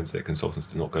supervisors, not going to their consultants,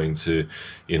 they're not going to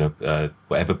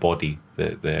whatever body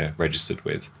that they're registered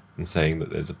with and saying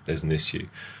that there's an issue,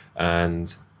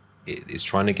 and it's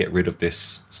trying to get rid of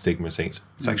this stigma, saying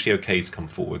it's actually okay to come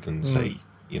forward and say,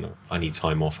 I need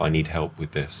time off, I need help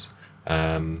with this.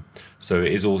 So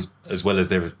it is all, as well as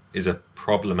there is a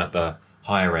problem at the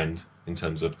higher end in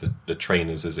terms of the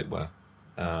trainers, as it were.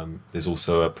 There's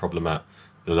also a problem at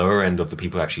the lower end of the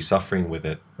people actually suffering with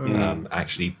it,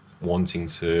 actually wanting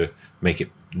to make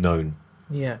it known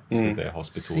to their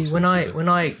hospitals. See, when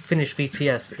I finished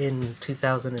VTS in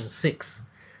 2006,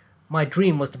 my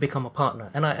dream was to become a partner,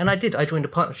 and I did. I joined a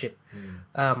partnership.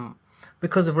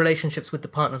 Because of relationships with the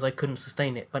partners, I couldn't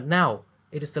sustain it. But now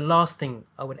it is the last thing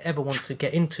I would ever want to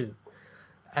get into.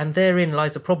 And therein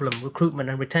lies the problem, recruitment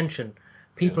and retention.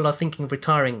 People are thinking of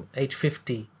retiring age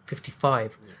 50,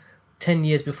 55, 10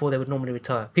 years before they would normally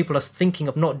retire. People are thinking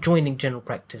of not joining general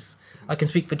practice. I can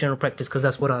speak for general practice because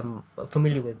that's what I'm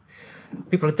familiar with.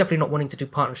 People are definitely not wanting to do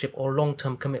partnership or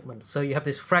long-term commitment. So you have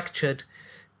this fractured,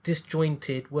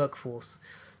 disjointed workforce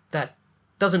that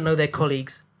doesn't know their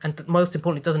colleagues and most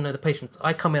importantly doesn't know the patients.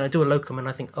 I come in, I do a locum and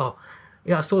I think,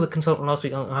 I saw the consultant last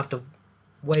week, I have to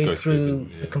wade through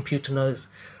the computer notes.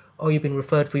 Oh, you've been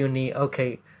referred for your knee.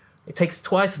 Okay. It takes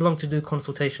twice as long to do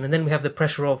consultation. And then we have the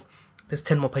pressure of there's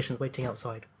 10 more patients waiting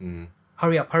outside.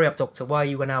 Hurry up, doctor. Why are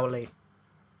you an hour late?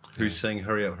 Who's saying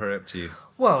hurry up to you?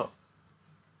 Well,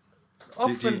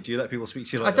 often... Do you let people speak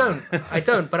to you like that? I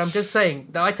don't, but I'm just saying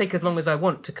that I take as long as I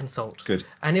want to consult. Good.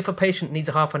 And if a patient needs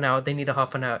a half an hour, they need a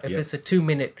half an hour. If it's a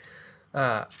 2-minute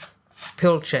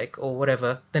pill check or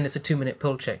whatever, then it's a 2-minute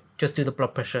pill check. Just do the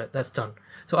blood pressure, that's done.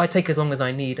 So I take as long as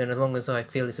I need and as long as I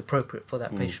feel is appropriate for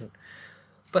that patient.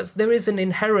 But there is an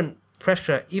inherent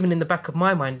pressure, even in the back of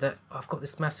my mind, that I've got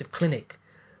this massive clinic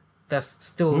that's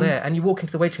still there, and you walk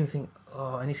into the waiting room and think,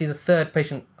 oh, and you see the third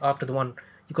patient after the one,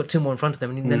 you've got 2 more in front of them,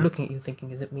 and they're looking at you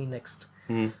thinking, is it me next?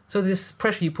 So this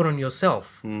pressure you put on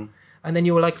yourself, and then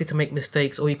you were likely to make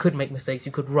mistakes, or you could make mistakes,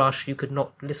 you could rush, you could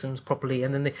not listen properly,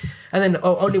 and then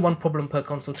only one problem per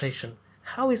consultation.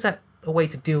 How is that a way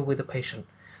to deal with a patient?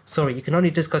 Sorry, you can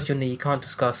only discuss your knee, you can't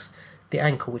discuss the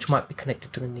ankle, which might be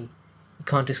connected to the knee. You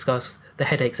can't discuss the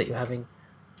headaches that you're having.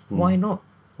 Why not?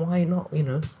 Why not, you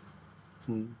know?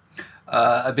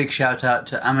 A big shout out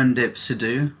to Amandip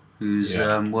Sidhu, who's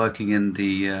working in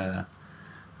the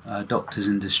Doctors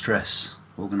in Distress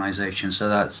organisation. So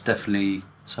that's definitely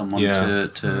someone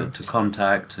to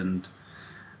contact and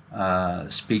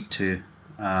speak to.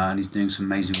 And he's doing some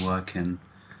amazing work in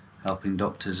helping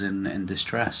doctors in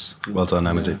distress. Well done,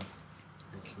 Amandip.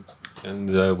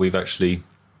 And we've actually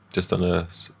just done a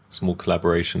small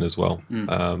collaboration as well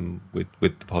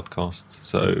with the podcast.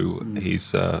 So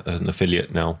he's an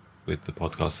affiliate now with the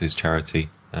podcast, his charity.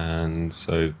 And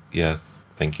so,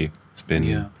 thank you. It's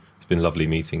been lovely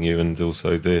meeting you, and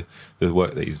also the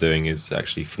work that he's doing is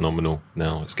actually phenomenal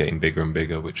now. It's getting bigger and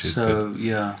bigger, which is good.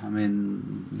 So I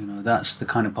mean, you know, that's the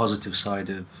kind of positive side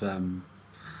of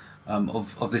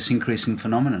this increasing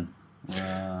phenomenon.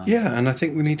 And I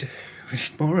think we need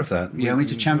more of that. We need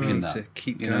to champion that. To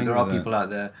keep you going know, there are with people out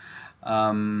there.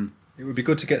 It would be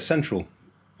good to get central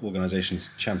organisations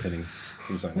championing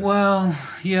things like this. Well,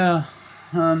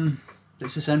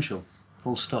 it's essential.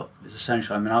 Full stop. It's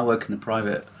essential. I mean, I work in the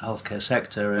private healthcare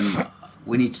sector, and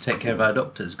we need to take care of our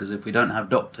doctors, because if we don't have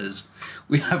doctors,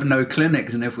 we have no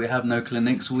clinics, and if we have no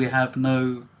clinics, we have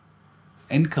no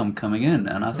income coming in.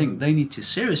 And I think they need to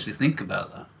seriously think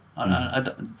about that.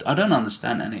 I don't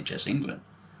understand NHS England.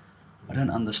 I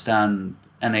don't understand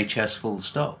NHS full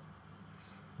stop.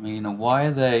 I mean, why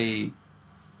are they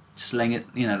just letting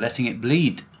it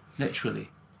bleed, literally?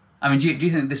 I mean, do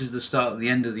you think this is the start of the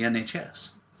end of the NHS?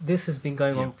 This has been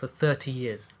going on for 30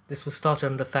 years. This was started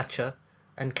under Thatcher,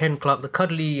 and Ken Clarke, the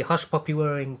cuddly hush puppy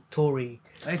wearing Tory.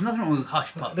 There's nothing wrong with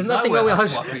hush puppies. There's nothing wrong with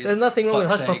hush puppies. There's nothing wrong with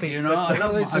hush puppies. You know, I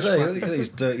love my hush puppies. Look at these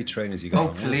dirty trainers you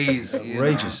got on. Oh, please.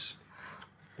 Outrageous.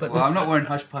 But I'm not wearing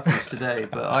hush puppies today,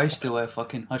 but I used to wear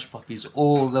fucking hush puppies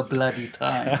all the bloody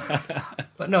time.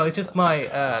 But no, it's just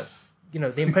my,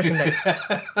 the impression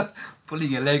that...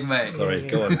 Pulling your leg, mate. Sorry,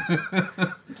 go on.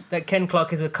 That Ken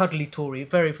Clarke is a cuddly Tory,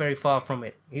 very, very far from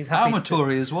it. He's happy I'm a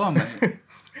Tory as well, mate.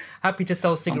 Happy to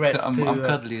sell cigarettes I'm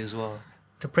cuddly as well.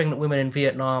 to pregnant women in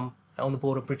Vietnam on the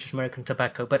board of British American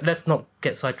Tobacco. But let's not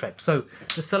get sidetracked. So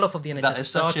the sell-off of the NHS That is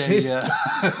started... such a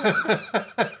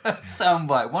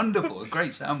soundbite. Wonderful. A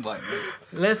great soundbite.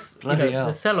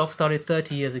 The sell-off started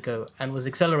 30 years ago and was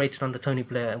accelerated under Tony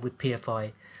Blair and with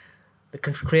PFI. The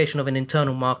creation of an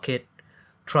internal market,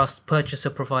 trust,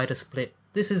 purchaser-provider split.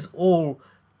 This is all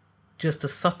just a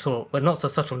subtle, well, not so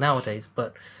subtle nowadays,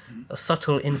 but a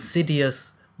subtle,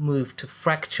 insidious move to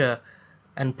fracture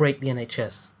and break the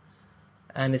NHS.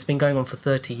 And it's been going on for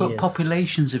 30 years. But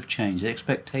populations have changed,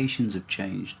 expectations have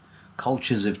changed,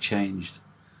 cultures have changed.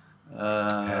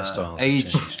 Hairstyles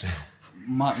age. have changed.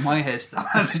 My hairstyle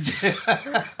hasn't changed.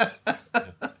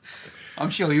 I'm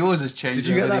sure yours has changed. Did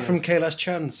you get that from Kailash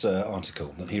Chand's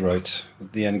article that he wrote?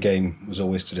 That the end game was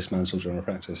always to dismantle general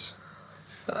practice.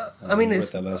 I mean, read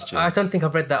that last year. I don't think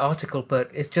I've read that article, but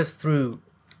it's just through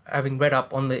having read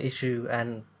up on the issue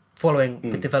and following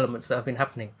the developments that have been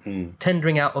happening.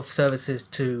 Tendering out of services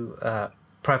to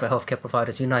private healthcare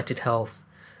providers, United Health,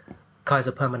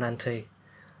 Kaiser Permanente,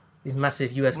 these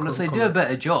massive US Well, if they do a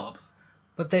better job.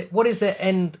 But what is their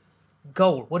end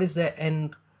goal? What is their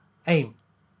end aim?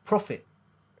 Profit.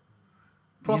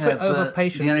 Profit over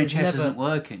patient the NHS is never... isn't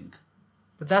working.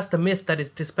 But that's the myth that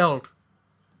is dispelled.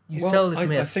 You sell this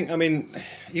myth. I think,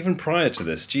 even prior to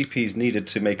this, GPs needed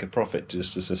to make a profit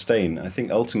just to sustain. I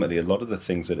think ultimately a lot of the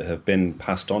things that have been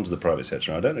passed on to the private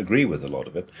sector, and I don't agree with a lot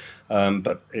of it,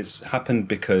 but it's happened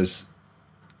because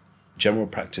general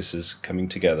practices coming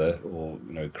together or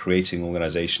creating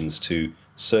organisations to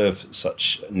serve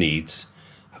such needs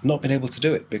have not been able to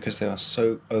do it because they are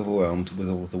so overwhelmed with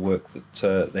all the work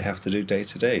that they have to do day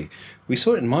to day. We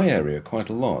saw it in my area quite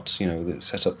a lot, that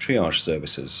set up triage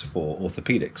services for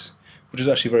orthopaedics, which was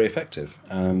actually very effective.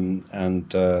 And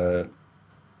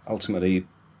ultimately,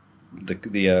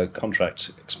 the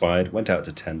contract expired, went out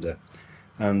to tender,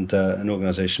 and an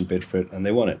organisation bid for it, and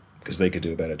they won it because they could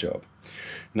do a better job.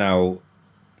 Now,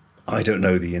 I don't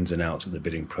know the ins and outs of the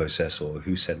bidding process or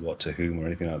who said what to whom or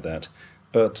anything like that,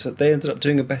 but they ended up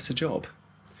doing a better job.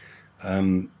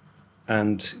 And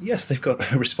yes, they've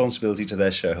got a responsibility to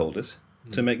their shareholders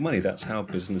to make money. That's how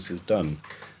business is done.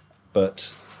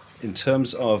 But in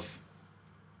terms of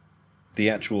the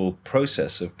actual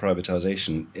process of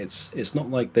privatization, it's not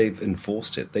like they've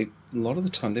enforced it. A lot of the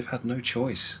time they've had no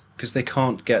choice because they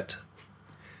can't get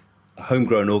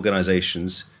homegrown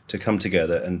organizations to come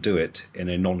together and do it in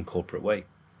a non-corporate way.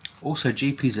 Also,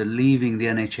 GPs are leaving the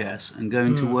NHS and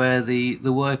going to where the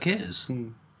work is.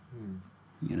 You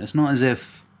know, it's not as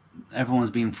if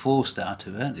everyone's being forced out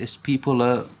of it. It's people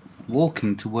are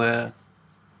walking to where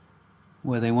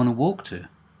they want to walk to.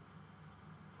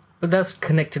 But that's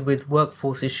connected with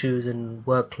workforce issues and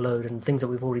workload and things that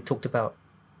we've already talked about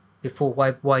before.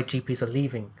 Why GPs are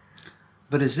leaving?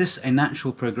 But is this a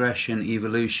natural progression,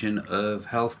 evolution of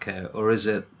healthcare, or is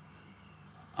it?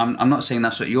 I'm not saying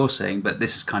that's what you're saying, but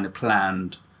this is kind of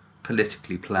planned,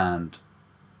 politically planned,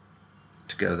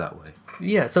 to go that way.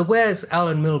 Yeah. So where's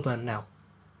Alan Milburn now?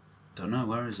 Don't know,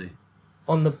 where is he?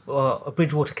 On the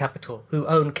Bridgewater Capital, who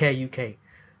own Care UK.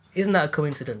 Isn't that a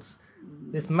coincidence?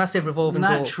 This massive revolving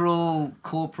door. Natural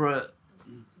corporate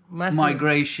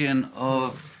migration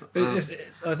of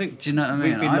I think. Do you know what I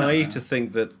mean? We'd be naive to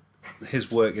think that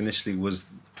his work initially was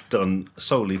done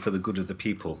solely for the good of the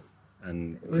people,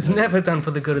 and It was never done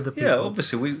for the good of the people. yeah,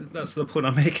 obviously that's the point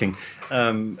I'm making.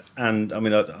 And I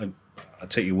mean, I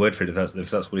take your word for it if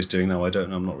that's what he's doing now. I don't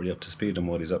know. I'm not really up to speed on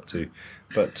what he's up to,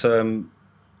 but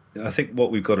I think what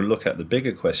we've got to look at, the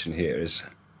bigger question here, is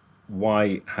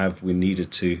why have we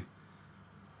needed to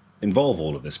involve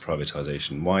all of this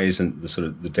privatization? Why isn't the sort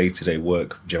of the day-to-day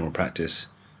work of general practice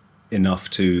enough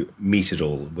to meet it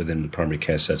all within the primary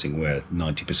care setting where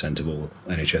 90% of all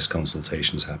NHS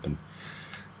consultations happen?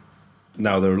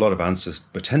 Now, there are a lot of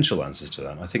potential answers to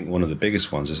that. I think one of the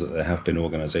biggest ones is that there have been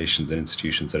organisations and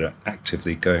institutions that are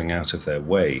actively going out of their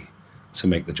way to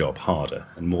make the job harder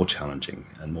and more challenging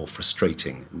and more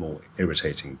frustrating, and more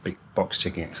irritating, big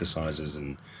box-ticking exercises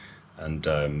and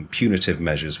punitive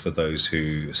measures for those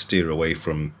who steer away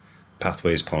from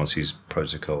pathways, policies,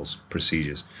 protocols,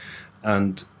 procedures.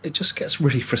 And it just gets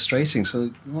really frustrating. So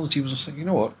a lot of GPs will say, you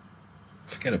know what,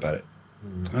 forget about it.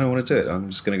 I don't want to do it. I'm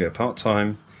just going to go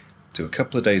part-time, do a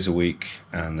couple of days a week,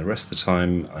 and the rest of the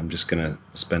time I'm just going to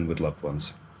spend with loved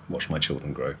ones, watch my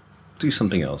children grow, do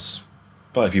something else,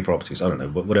 buy a few properties, I don't know,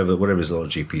 whatever a lot of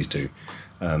GPs do.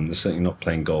 They're certainly not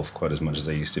playing golf quite as much as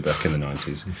they used to back in the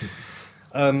 90s.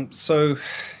 So,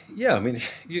 yeah, I mean,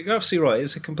 you're absolutely right.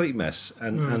 It's a complete mess,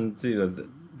 and you know,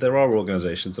 there are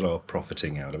organisations that are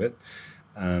profiting out of it,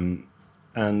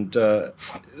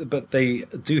 but they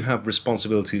do have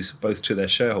responsibilities both to their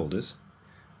shareholders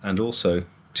and also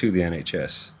to the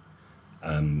NHS.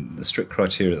 The strict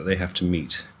criteria that they have to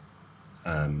meet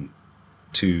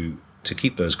to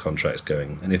keep those contracts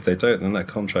going, and if they don't, then that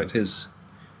contract is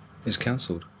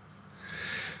cancelled.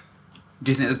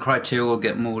 Do you think the criteria will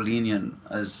get more lenient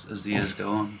as the years go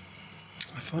on?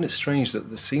 I find it strange that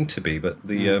there seem to be, but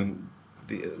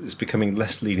it's becoming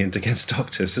less lenient against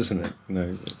doctors, isn't it? You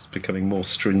know, it's becoming more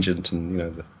stringent, and you know,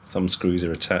 the thumb screws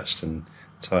are attached and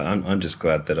tight. I'm just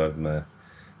glad that I'm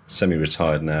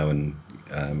semi-retired now, and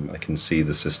I can see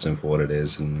the system for what it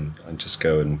is, and I just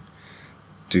go and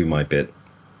do my bit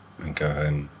and go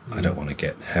home. I don't want to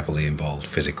get heavily involved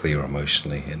physically or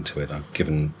emotionally into it. I've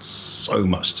given so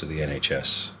much to the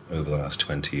NHS over the last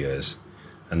 20 years,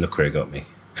 and look where it got me.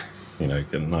 You know,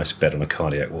 a nice bed on a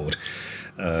cardiac ward.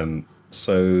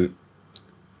 So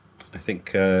I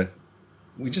think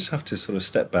we just have to sort of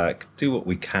step back, do what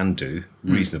we can do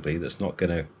reasonably that's not going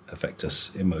to affect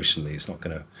us emotionally, it's not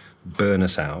going to burn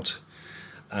us out,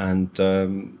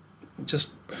 and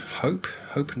just hope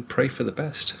and pray for the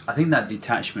best. I think that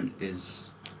detachment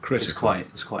is critical.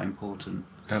 It's quite important.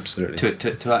 Absolutely.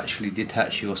 To actually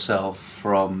detach yourself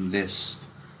from this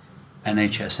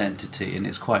NHS entity, and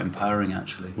it's quite empowering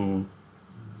actually.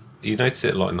 You notice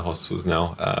it a lot in the hospitals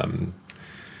now.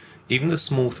 Even the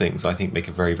small things, I think, make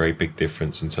a very, very big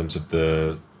difference in terms of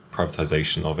the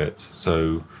privatisation of it.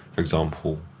 So, for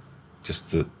example,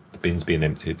 just the bins being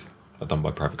emptied are done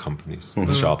by private companies.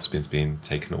 The sharps bins being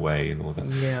taken away and all that.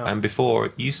 Yeah. And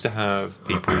before, you used to have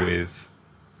people with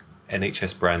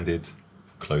NHS branded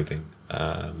clothing.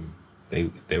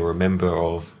 They were a member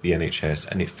of the NHS,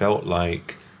 and it felt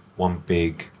like one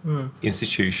big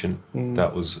institution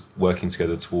that was working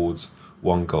together towards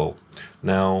one goal.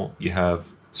 Now you have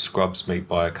scrubs made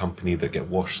by a company that get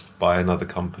washed by another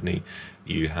company.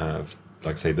 You have,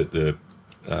 like, say, that the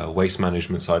waste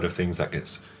management side of things that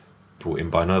gets brought in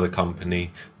by another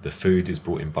company. The food is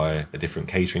brought in by a different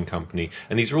catering company,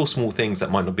 and these are all small things that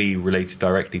might not be related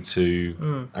directly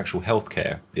to actual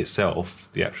healthcare itself,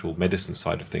 the actual medicine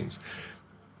side of things,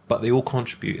 but they all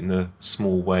contribute in a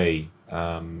small way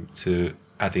to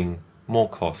adding more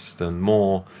cost and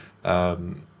more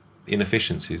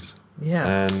inefficiencies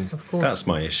Yeah, And of course. That's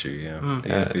my issue. Yeah,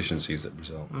 the inefficiencies that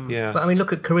result. yeah, But I mean,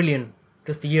 look at Carillion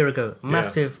just a year ago.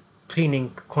 Massive cleaning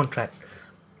contract.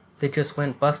 They just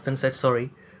went bust and said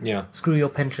sorry. yeah. Screw your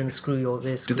pension. Screw your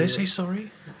this. Did screw they say your...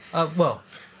 sorry? Well,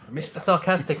 I missed that.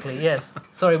 sarcastically, yes.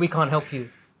 Sorry, we can't help you.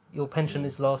 Your pension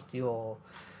is lost. Your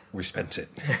We spent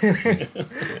it.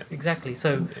 exactly.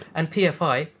 So, and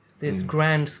PFI, this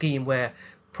grand scheme where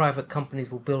private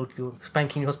companies will build your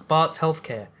spanking your Bart's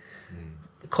Healthcare.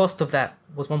 The cost of that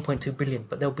was 1.2 billion,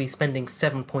 but they'll be spending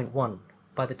 7.1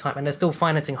 by the time, and they're still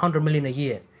financing 100 million a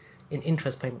year in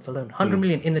interest payments alone. 100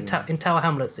 million in the in Tower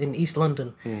Hamlets in East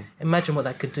London. Imagine what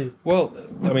that could do. Well,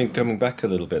 I mean, coming back a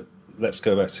little bit, let's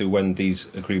go back to when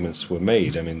these agreements were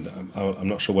made. I mean, I'm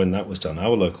not sure when that was done.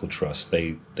 Our local trust,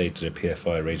 they did a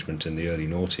PFI arrangement in the early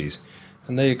noughties,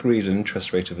 and they agreed an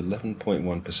interest rate of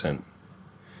 11.1%.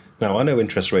 Now, I know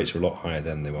interest rates were a lot higher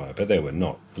than they were, but they were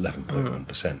not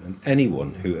 11.1%. And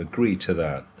anyone who agreed to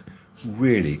that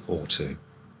really ought to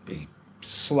be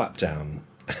slapped down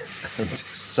and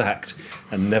sacked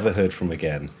and never heard from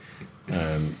again.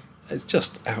 It's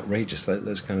just outrageous,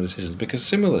 those kind of decisions, because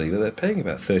similarly, they're paying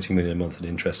about 30 million a month in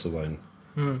interest alone.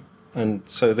 And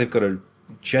so they've got to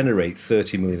generate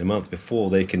 30 million a month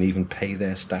before they can even pay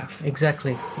their staff.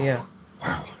 Exactly. Yeah.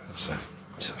 Wow, that's a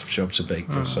tough job to be.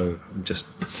 So I'm just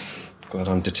glad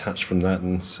I'm detached from that,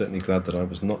 and certainly glad that I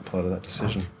was not part of that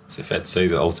decision. So fair to say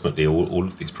that ultimately all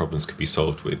of these problems could be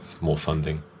solved with more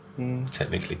funding,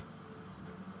 technically.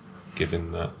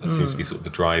 Given that seems to be sort of the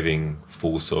driving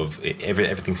force of it,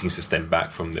 everything seems to stem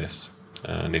back from this.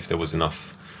 And if there was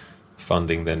enough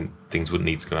funding, then things wouldn't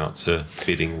need to go out to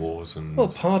bidding wars. And Well,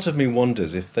 part of me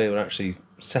wonders if they were actually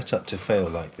set up to fail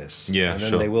like this. Yeah, and then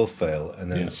sure. they will fail,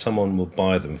 and then someone will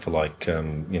buy them for like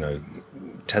 10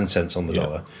 cents on the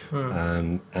dollar,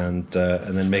 and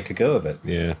then make a go of it.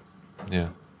 yeah,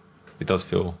 it does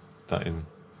feel that in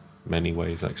many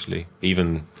ways. Actually,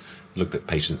 even looked at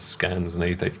patient scans,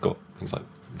 and they've got things like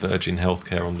Virgin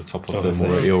Healthcare on the top of them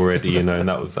already, and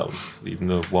that was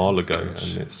even a while ago.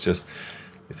 And it's just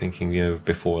you're thinking,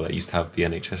 before that used to have the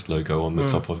NHS logo on the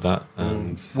top of that.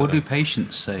 And What do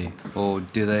patients say, or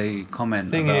do they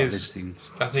comment thing about is, these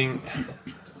things? I think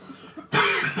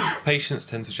patients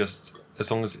tend to just,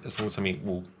 as long as something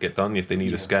will get done, if they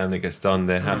need a scan that gets done,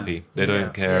 they're happy. They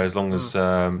don't care as long as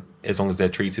they're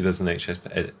treated as an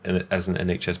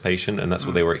NHS patient, and that's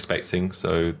what they were expecting.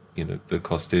 So the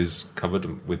cost is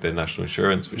covered with their national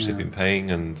insurance, which they've been paying,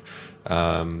 and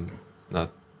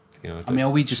I mean, are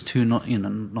we just too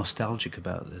nostalgic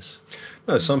about this?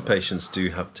 No, some patients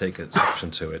do take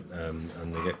exception to it, and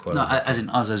they get quite. No, as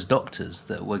in us as doctors,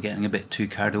 that we're getting a bit too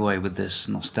carried away with this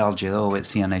nostalgia. Oh,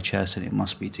 it's the NHS and it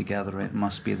must be together. It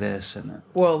must be this and.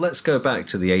 Well, let's go back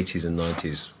to the 80s and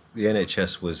 90s. The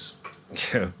NHS was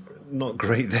not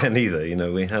great then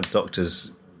either. We had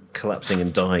doctors collapsing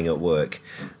and dying at work.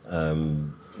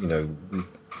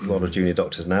 A lot of junior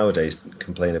doctors nowadays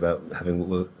complain about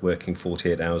working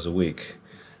 48 hours a week.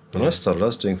 When I started, I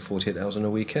was doing 48 hours on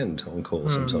a weekend on call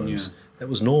sometimes. It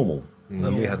was normal,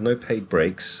 and we had no paid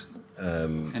breaks.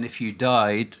 And if you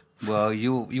died, well,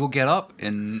 you'll get up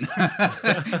in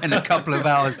in a couple of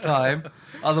hours' time.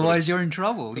 Otherwise, you're in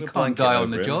trouble. You can't die on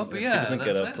the job. If Yeah, he doesn't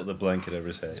get up, it. put the blanket over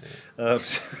his head. I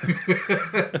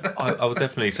would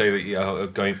definitely say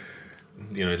that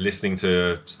listening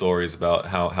to stories about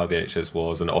how the NHS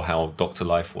was or how doctor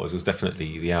life was, it was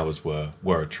definitely, the hours were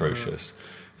atrocious.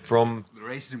 The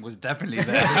racism was definitely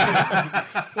there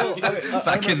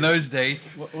back in those days.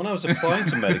 When I was applying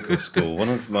to medical school, one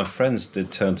of my friends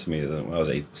did turn to me when I was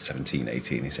 17,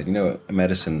 18. He said,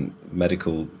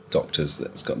 medical doctors,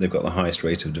 they've got the highest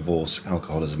rate of divorce,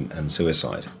 alcoholism and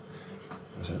suicide.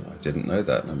 I said, I didn't know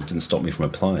that, and it didn't stop me from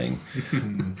applying.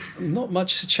 Not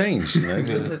much has changed,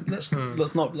 Let's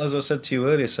not, as I said to you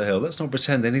earlier, Sahil, let's not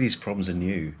pretend any of these problems are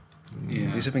new.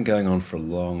 Yeah. These have been going on for a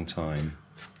long time.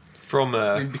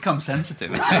 We've become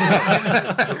sensitive. We've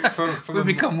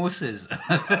become wusses.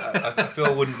 I feel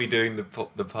I wouldn't be doing the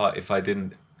part if I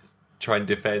didn't try and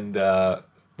defend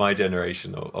my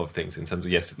generation of things in terms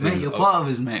of Mate, you're part of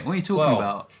us, mate. What are you talking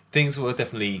about? Things were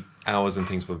definitely, hours and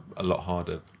things were a lot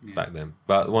harder back then.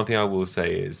 But one thing I will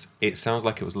say is, it sounds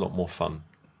like it was a lot more fun.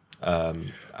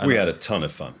 We had a ton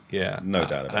of fun. Yeah, no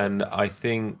doubt about it. And I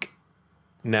think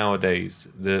nowadays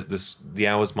the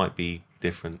hours might be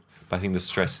different, but I think the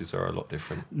stresses are a lot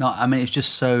different. No, I mean, it's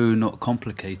just so not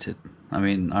complicated. I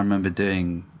mean, I remember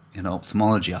doing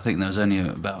ophthalmology. I think there was only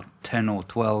about 10 or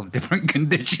 12 different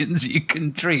conditions you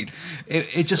can treat.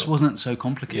 It just wasn't so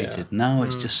complicated. Yeah. Now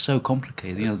it's just so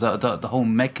complicated. The whole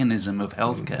mechanism of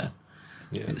healthcare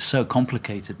Yeah. It's so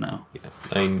complicated now. Yeah.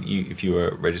 I mean, if you were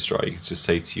a registrar, you could just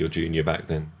say to your junior back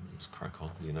then, just crack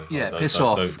on, Yeah, Don't- piss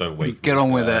don't- off. Don't wait. Get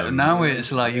on with it. Now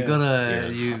it's like you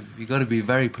gotta Yeah. you gotta be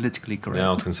very politically correct.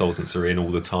 Now consultants are in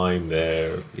all the time.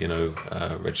 They're,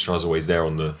 registrars are always there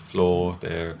on the floor.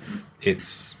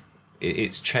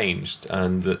 It's changed,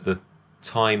 and the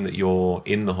time that you're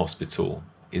in the hospital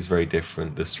is very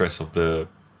different. The stress of the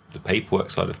paperwork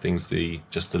side of things,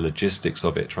 just the logistics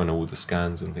of it, trying to all the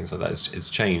scans and things like that, it's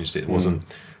changed. It wasn't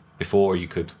before. You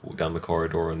could walk down the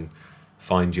corridor and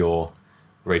find your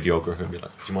radiographer and be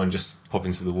like, "Do you mind just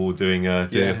popping to the wall doing a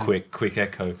quick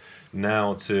echo?"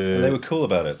 Now And they were cool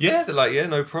about it. they're like, "Yeah,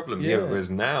 no problem." Yeah. Whereas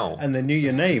now, And they knew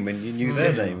your name and you knew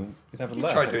their name. You'd have a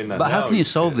laugh. try doing that. But how now, can you you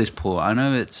solve see it. this, Paul? I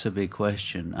know it's a big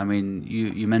question. I mean,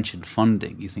 you mentioned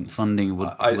funding. You think funding would?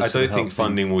 I would don't sort of help think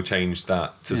funding will change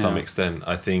that to some Yeah. extent.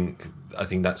 I think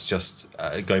that's just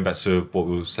going back to what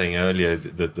we were saying earlier.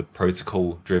 The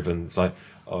protocol driven. It's like,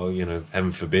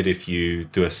 heaven forbid if you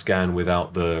do a scan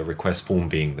without the request form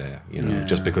being there.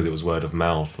 Just because it was word of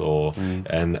mouth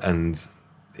and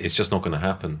it's just not going to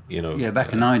happen. Yeah,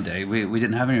 back in our day, we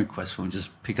didn't have any requests for. Just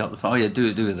pick up the phone. Oh yeah,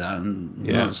 do that, and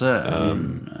that's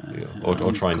it.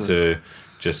 Or trying to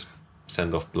just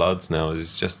send off bloods now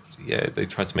is just they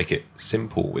try to make it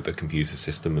simple with the computer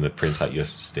system, and it prints out your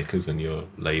stickers and your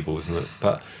labels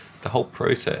but the whole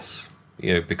process,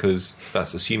 because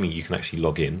that's assuming you can actually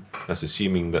log in, that's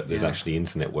assuming that there's actually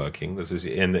internet working,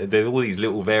 and there's all these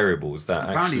little variables that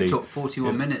Apparently actually it took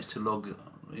 41 minutes to log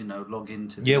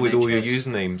into the with all your NHS.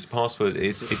 usernames, password,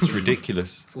 it's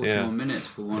ridiculous. 41 minutes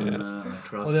for one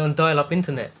trust. Or they're on dial-up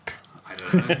internet. I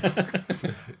don't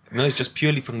know. No, it's just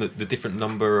purely from the different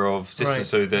number of systems. Right,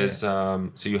 So there's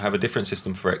so you have a different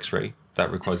system for X-ray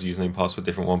that requires a username, password.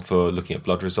 Different one for looking at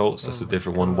blood results. That's a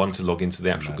different one. One to log into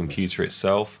the actual computer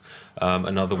itself.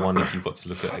 Another one if you've got to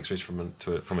look at X-rays from a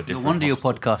different. No wonder you're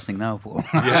hospital. podcasting now, Paul.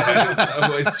 Yeah,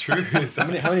 it's true.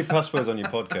 How many passwords on your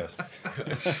podcast?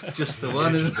 Just the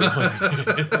one.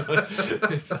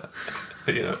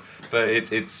 But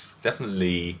it's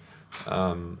definitely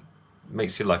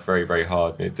makes your life very, very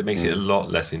hard. It makes it a lot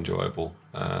less enjoyable.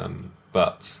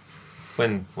 But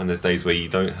when there's days where you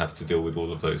don't have to deal with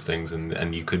all of those things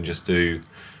and you can just do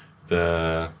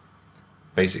the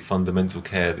basic fundamental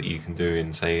care that you can do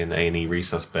in, say, an A&E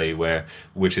resus bay,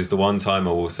 which is the one time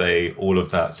I will say all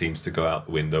of that seems to go out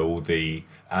the window, all the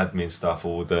admin stuff,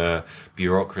 all the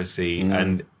bureaucracy,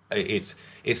 and it's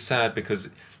sad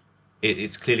because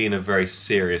it's clearly in a very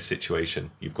serious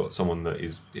situation. You've got someone that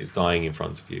is dying in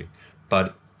front of you.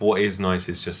 But what is nice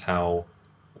is just how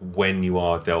when you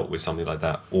are dealt with something like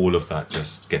that, all of that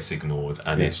just gets ignored,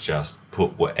 and it's just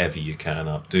put whatever you can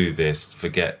up, do this,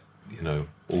 forget,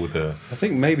 all the... I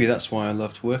think maybe that's why I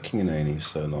loved working in A&E for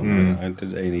so long. I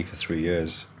did A&E for 3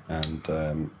 years,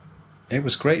 and it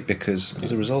was great because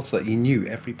as a result of that, you knew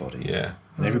everybody. Yeah.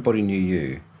 And everybody knew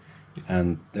you.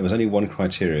 And there was only one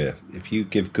criteria. If you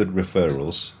give good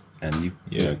referrals and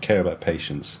you care about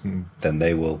patients, then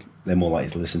they're more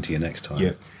likely to listen to you next time.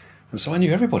 Yeah. And so I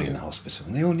knew everybody in the hospital,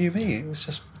 and they all knew me. It was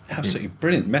just absolutely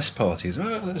brilliant. Mess parties.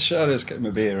 Oh, let's get them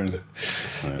a beer. And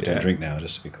I don't drink now,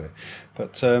 just to be clear.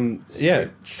 But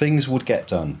things would get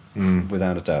done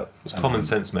without a doubt. It's common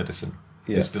sense medicine.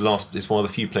 Yeah. It's one of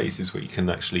the few places where you can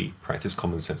actually practice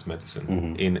common sense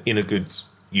medicine in a good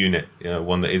unit,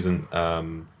 one that isn't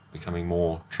becoming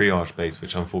more triage based,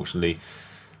 which unfortunately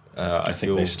I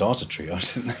think they started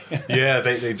triage, didn't they? Yeah,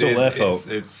 they did. It's all their fault.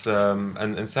 It's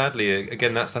and sadly,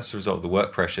 again, that's the result of the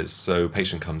work pressures. So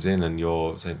patient comes in and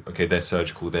you're saying, okay, they're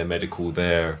surgical, they're medical,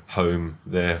 they're home,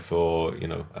 they're for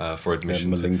for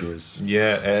admission. They're malingerers.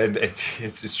 Yeah, and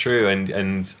it's true,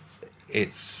 and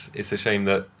it's a shame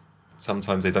that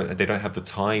sometimes they don't have the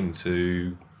time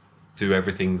to do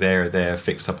everything there,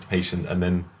 fix up the patient, and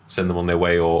then send them on their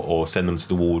way, or send them to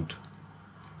the ward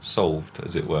solved,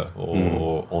 as it were,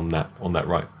 or on that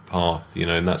right path,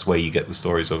 and that's where you get the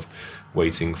stories of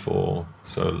waiting for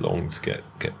so long to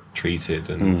get treated,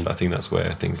 and I think that's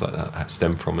where things like that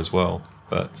stem from as well.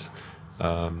 But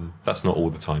that's not all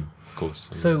the time, of course.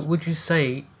 So would you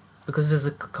say, because there's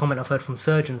a comment I've heard from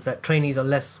surgeons, that trainees are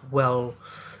less well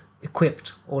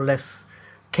equipped or less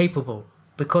capable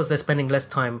because they're spending less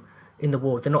time in the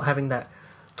ward, they're not having that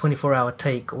 24-hour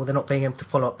take, or they're not being able to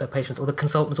follow up their patients, or the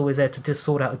consultant's always there to just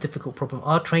sort out a difficult problem?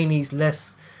 Are trainees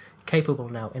less capable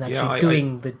now in actually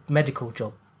doing the medical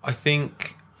job? I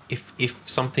think if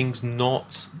something's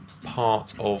not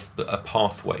part of a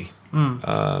pathway,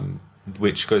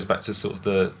 which goes back to sort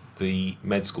of the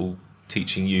med school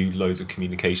teaching you loads of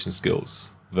communication skills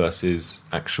versus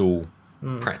actual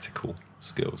practical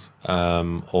skills,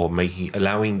 or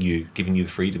giving you the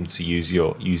freedom to use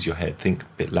your head, think a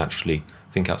bit laterally,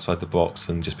 think outside the box,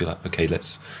 and just be like, okay,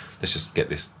 let's just get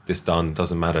this done.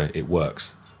 Doesn't matter, it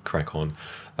works. Crack on.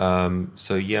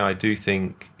 So yeah, I do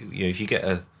think, if you get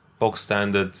a bog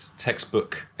standard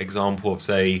textbook example of,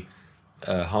 say,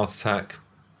 a heart attack,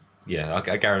 yeah,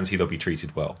 I guarantee they'll be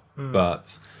treated well.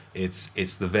 But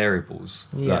it's the variables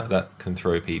that can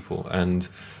throw people, and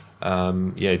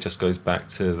it just goes back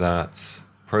to that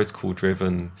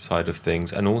protocol-driven side of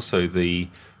things, and also the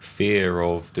fear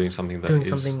of doing something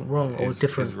something wrong or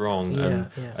different is wrong. Yeah,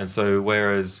 and so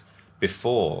whereas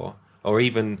before, or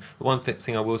even one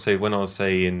thing I will say, when I was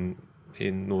in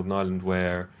Northern Ireland,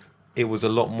 where it was a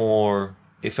lot more,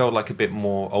 it felt like a bit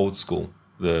more old school,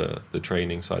 the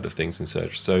training side of things in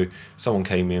surgery. So someone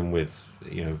came in with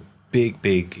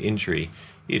big injury,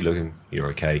 you'd look and you're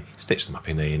okay, stitch them up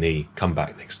in A&E, come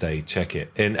back next day, check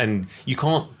it, and you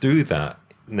can't do that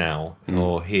now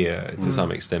or here to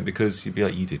some extent, because you'd be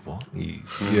like, you did what? You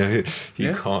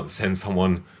can't send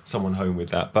someone home with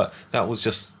that. But that was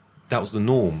the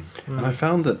norm. And I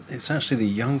found that it's actually the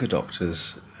younger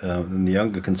doctors and the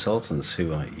younger consultants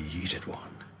who are, you did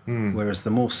one, whereas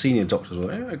the more senior doctors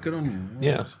were, yeah, good on you.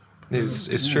 Yeah,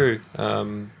 it's true.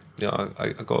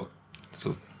 I got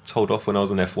sort of told off when I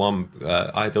was on F1.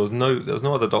 There was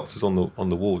no other doctors on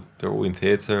the ward. They were all in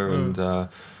theatre,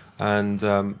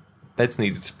 and beds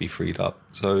needed to be freed up.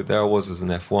 So there I was as an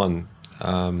F1.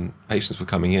 Patients were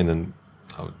coming in, and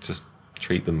I would just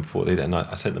treat them before they did, and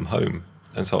I sent them home.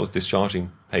 And so I was discharging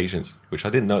patients, which I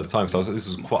didn't know at the time. So I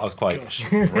was quite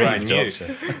brand new.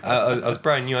 I was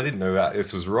brand new. I didn't know that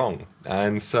this was wrong.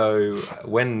 And so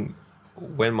when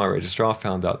my registrar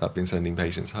found out that I'd been sending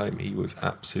patients home, he was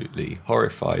absolutely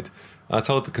horrified. And I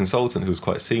told the consultant, who was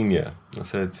quite senior, I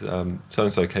said,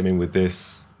 so-and-so came in with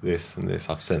this, and this.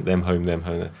 I've sent them home. He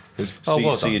was,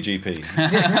 See your GP.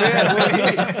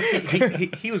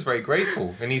 He was very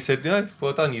grateful, and he said, "Yeah,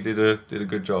 well done. You did a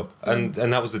good job." And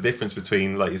that was the difference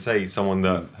between, like you say, someone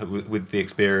that with the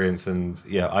experience, and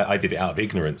I did it out of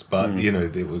ignorance, but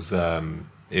it was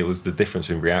the difference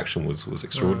in reaction was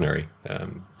extraordinary.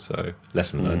 So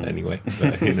lesson learned anyway.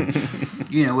 But,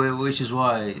 which is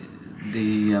why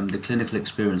the clinical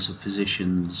experience of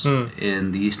physicians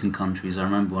in the Eastern countries. I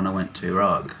remember when I went to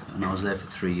Iraq, and I was there for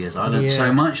 3 years. I learned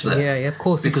so much there. Yeah, of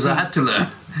course. Because I had to learn.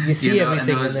 You see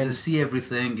everything. You see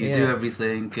everything, you do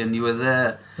everything, and you were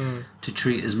there to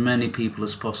treat as many people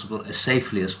as possible, as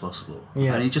safely as possible.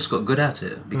 Yeah. And you just got good at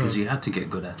it, because you had to get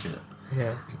good at it.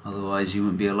 Yeah. Otherwise you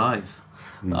wouldn't be alive.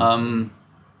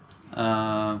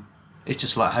 It's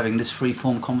just like having this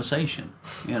free-form conversation.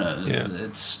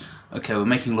 It's... okay, we're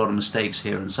making a lot of mistakes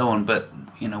here and so on, but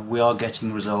we are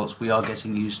getting results, we are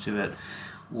getting used to it,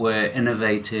 we're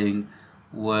innovating,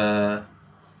 we're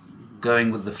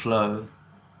going with the flow.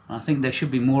 And I think there should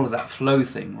be more of that flow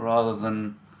thing rather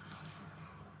than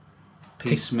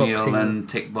piecemeal and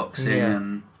tick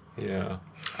boxing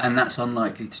and that's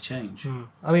unlikely to change.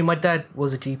 I mean, my dad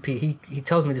was a GP. He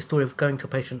tells me the story of going to a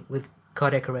patient with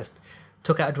cardiac arrest,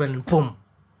 took out adrenaline, boom,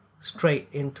 straight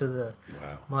into the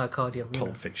myocardium.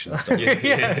 Pulp Fiction stuff.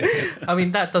 I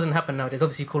mean, that doesn't happen nowadays.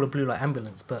 Obviously, you call a blue light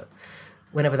ambulance, but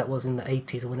whenever that was in the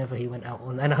 80s or whenever he went out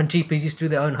on... And GPs used to do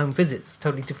their own home visits.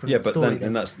 Totally different story. Yeah, but then,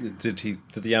 and that's... Did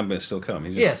the ambulance still come?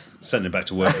 Yes. Send him back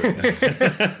to work.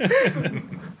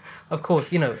 Of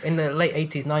course, in the late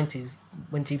 80s, 90s,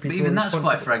 when GPs... But even that's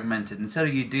quite fragmented. Instead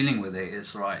of you dealing with it,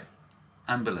 it's like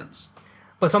ambulance.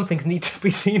 But some things need to be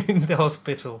seen in the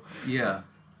hospital. Yeah.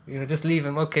 Just leave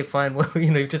him. Okay, fine. Well,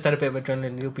 you've just had a bit of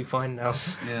adrenaline. You'll be fine now.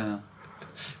 Yeah.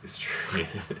 It's true.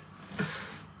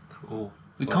 Cool.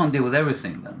 We can't deal with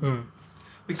everything then.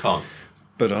 We can't.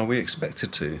 But are we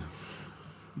expected to?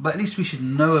 But at least we should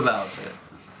know about it.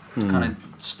 Kind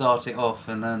of start it off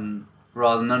and then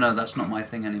rather than, no, that's not my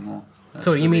thing anymore.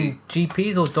 So you mean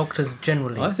GPs or doctors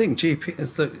generally? I think GP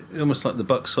is almost like the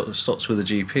buck sort of stops with a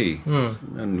GP,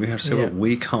 and we have to say, well,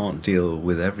 we can't deal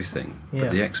with everything,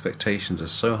 but the expectations are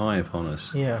so high upon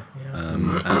us,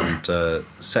 and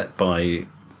set by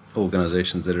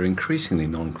organisations that are increasingly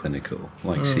non-clinical,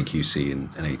 like CQC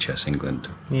and NHS England.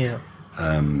 Yeah.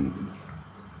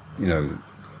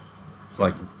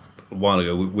 Like a while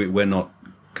ago, we're not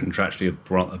contractually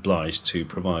obliged to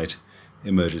provide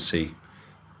emergency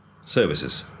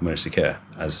services, emergency care,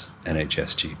 as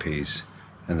NHS GPs,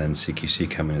 and then CQC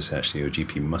come in and say, actually, your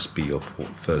GP must be your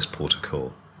first port of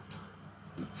call.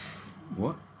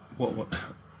 What?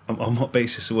 On what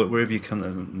basis? Wherever you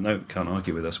come, no, can't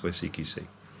argue with us. We're CQC.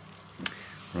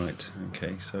 Right.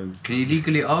 Okay. So can you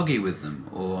legally argue with them,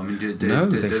 or I mean,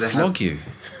 they flog you.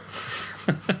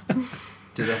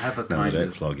 Do they have a No, they kind don't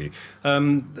of... flog you.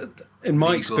 In my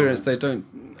legal- experience, they don't.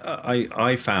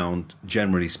 I found,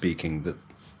 generally speaking, that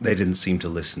they didn't seem to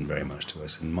listen very much to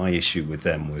us. And my issue with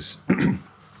them was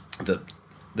that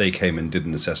they came and did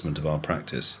an assessment of our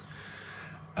practice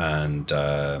and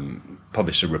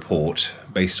published a report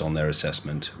based on their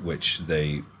assessment, which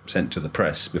they sent to the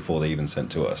press before they even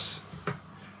sent to us.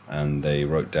 And they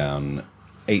wrote down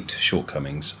 8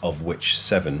 shortcomings, of which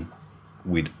 7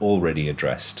 we'd already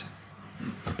addressed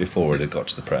before it had got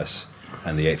to the press,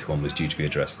 and the 8th one was due to be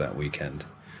addressed that weekend.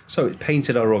 So it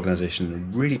painted our organisation in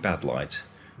a really bad light,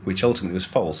 which ultimately was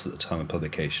false at the time of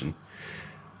publication.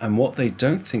 And what they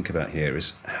don't think about here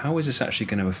is, how is this actually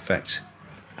going to affect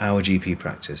our GP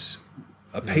practice?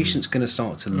 A patient's going to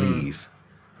start to leave.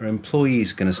 Our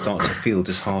employees going to start to feel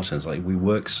disheartened, like, we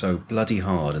work so bloody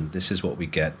hard and this is what we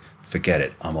get. Forget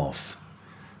it, I'm off.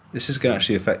 This is going to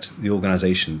actually affect the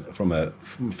organisation from a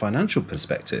financial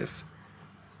perspective.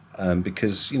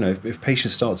 Because, if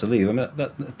patients start to leave, I mean,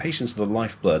 the patients are the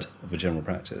lifeblood of a general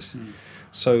practice.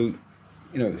 So,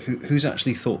 who's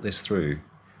actually thought this through?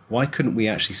 Why couldn't we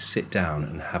actually sit down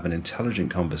and have an intelligent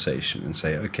conversation and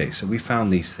say, okay, so we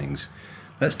found these things,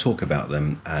 let's talk about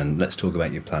them and let's talk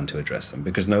about your plan to address them,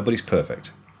 because nobody's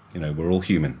perfect. We're all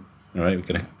human, all right? We're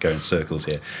going to go in circles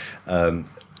here.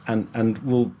 And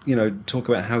we'll, talk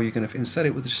about how you're going to, instead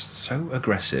it was just so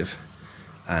aggressive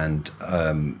and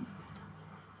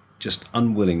just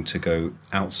unwilling to go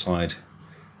outside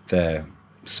their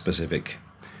specific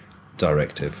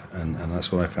directive, and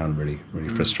that's what I found really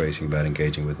frustrating about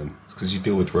engaging with them. Because you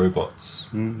deal with robots,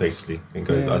 basically.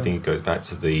 I think it goes back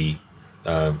to the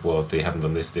they haven't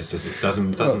done this. It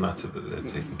doesn't matter that they're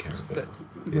taking care of it.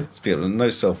 Let's be honest, no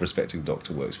self-respecting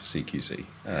doctor works for CQC.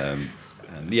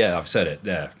 And yeah, I've said it.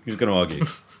 Yeah, who's going to argue?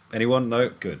 Anyone? No,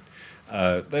 good.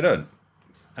 They don't,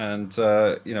 and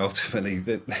ultimately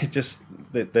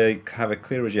they have a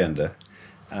clear agenda,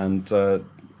 and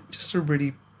just a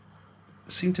really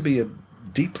seem to be a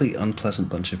deeply unpleasant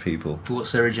bunch of people.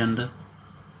 What's their agenda?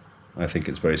 I think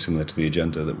it's very similar to the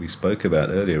agenda that we spoke about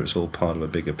earlier. It's all part of a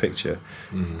bigger picture.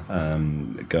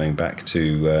 Going back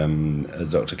to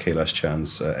Dr. Kailash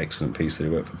Chand's excellent piece that he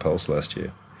wrote for Pulse last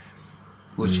year.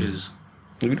 Which is?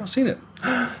 Have you not seen it?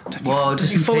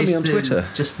 Just you follow me on Twitter?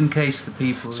 Just in case the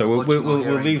people... So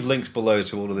we'll leave links below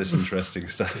to all of this interesting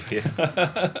stuff.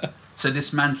 So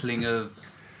dismantling of...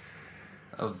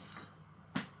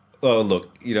 Oh, look,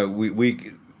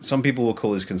 we some people will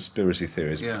call this conspiracy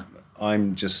theories. Yeah.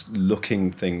 I'm just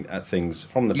looking at things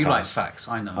from the past. You like facts,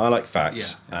 I know. I like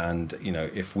facts. Yeah. And,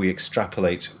 if we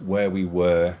extrapolate where we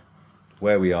were,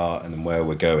 where we are, and then where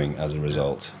we're going as a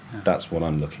result, that's what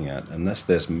I'm looking at. Unless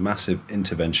there's massive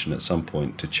intervention at some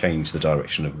point to change the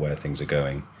direction of where things are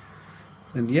going,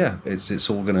 then it's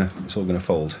all gonna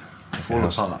fold. Fall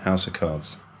apart. House of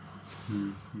cards.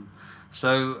 Mm-hmm.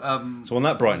 So on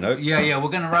that bright note, we're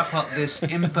going to wrap up this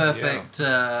imperfect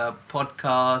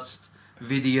podcast,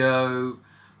 video,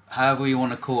 however you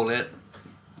want to call it.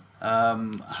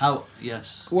 Well,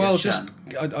 yes,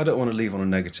 I don't want to leave on a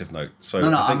negative note. So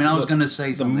no. I was going to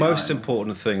say the something most like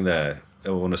important thing there I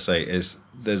want to say is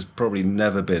there's probably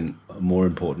never been a more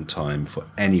important time for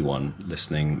anyone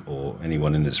listening or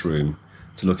anyone in this room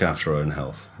to look after our own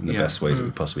health in the best ways that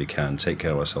we possibly can, take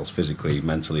care of ourselves physically,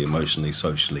 mentally, emotionally,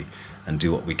 socially, and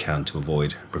do what we can to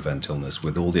avoid and prevent illness,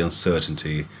 with all the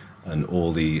uncertainty and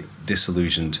all the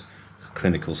disillusioned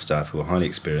clinical staff who are highly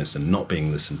experienced and not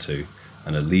being listened to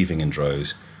and are leaving in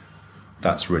droves.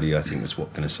 That's really, I think,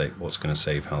 what's going to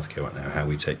save healthcare right now, how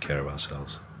we take care of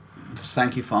ourselves.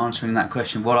 Thank you for answering that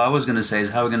question. What I was going to say is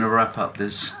how we're going to wrap up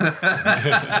this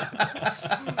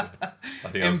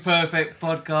imperfect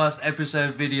podcast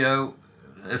episode video.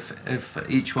 If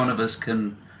each one of us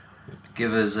can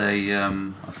give us a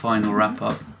final wrap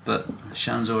up, but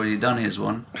Shan's already done his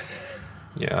one.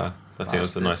 Yeah, I think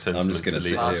that's a nice sentiment. I'm just going to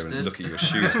sit here and look at your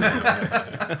shoes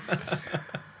now.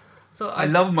 So I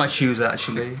love my shoes,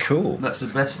 actually. Cool. That's the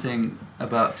best thing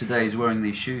about today is wearing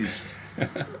these shoes.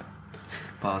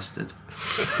 Bastard.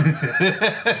 Is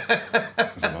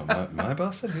it my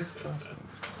bastard? Who's the bastard?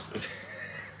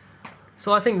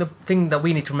 So I think the thing that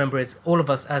we need to remember is all of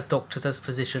us as doctors, as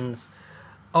physicians,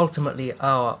 ultimately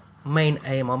our main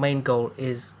aim, our main goal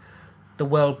is the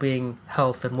well-being,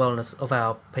 health and wellness of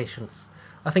our patients.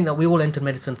 I think that we all entered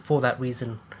medicine for that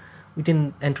reason. We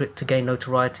didn't enter it to gain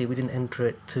notoriety. We didn't enter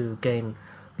it to gain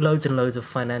loads and loads of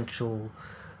financial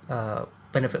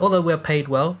benefit. Although we're paid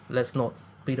well, let's not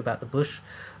beat about the bush.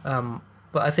 But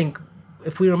I think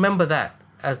if we remember that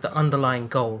as the underlying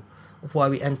goal of why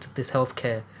we entered this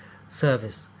healthcare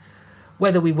service,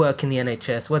 whether we work in the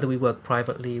NHS, whether we work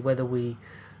privately, whether we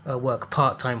work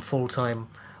part-time, full-time.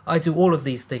 I do all of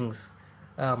these things.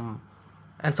 And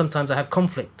sometimes I have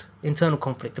internal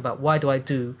conflict about why do I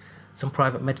do some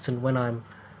private medicine when I'm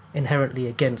inherently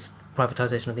against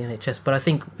privatisation of the NHS. But I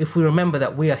think if we remember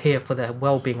that we are here for the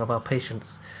well-being of our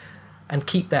patients and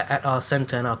keep that at our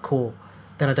centre and our core,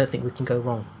 then I don't think we can go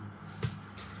wrong.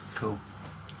 Cool.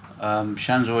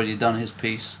 Shan's already done his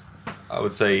piece. I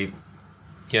would say,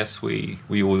 yes, we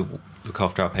all look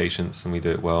after our patients and we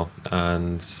do it well.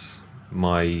 And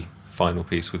my final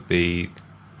piece would be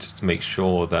just to make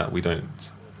sure that we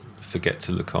don't forget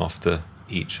to look after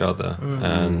each other.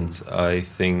 And I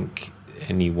think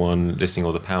anyone listening,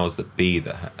 or the powers that be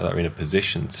that are in a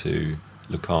position to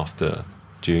look after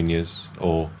juniors,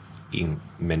 or in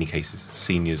many cases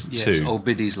seniors too, old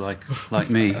biddies like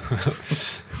me.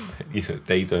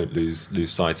 They don't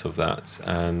lose sight of that,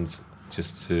 and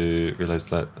just to realise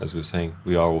that, as we were saying,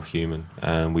 we are all human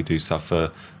and we do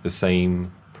suffer the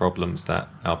same problems that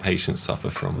our patients suffer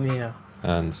from. Yeah.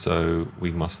 And so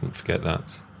we mustn't forget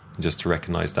that, and just to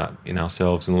recognise that in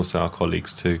ourselves and also our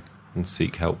colleagues too, and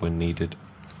seek help when needed.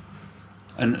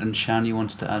 And Shan, you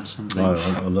wanted to add something?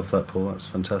 I love that, Paul. That's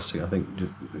fantastic. I think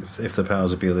if the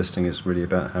powers that be are listening, it's really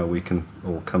about how we can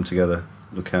all come together,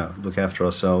 look after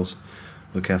ourselves,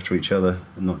 look after each other,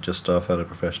 and not just our fellow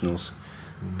professionals,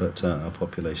 but our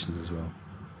populations as well.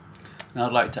 And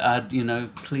I'd like to add,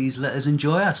 please let us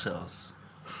enjoy ourselves.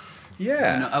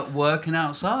 Yeah. At work and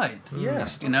outside.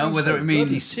 Yes. Whether it means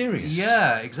bloody serious.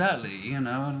 Yeah, exactly.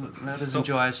 Let us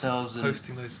enjoy ourselves and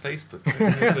Posting those Facebook.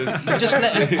 just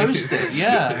let us post it.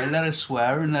 Yeah, and let us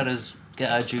swear and let us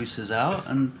get our juices out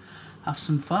and have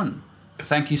some fun.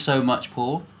 Thank you so much,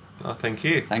 Paul. Oh, thank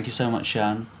you. Thank you so much,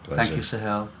 Shan. Pleasure. Thank you,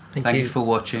 Sahel. Thank you for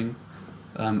watching.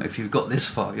 If you've got this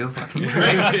far, you're fucking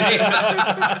crazy.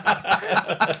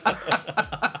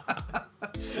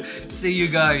 See you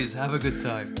guys. Have a good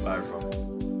time. Bye, everyone.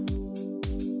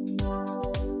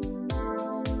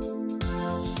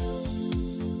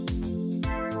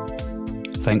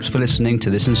 Thanks for listening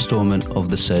to this instalment of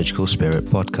the Surgical Spirit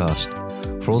podcast.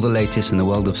 For all the latest in the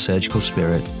world of surgical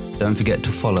spirit, don't forget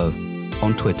to follow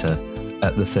on Twitter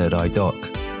at The Third Eye Doc,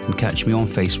 and catch me on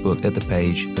Facebook at the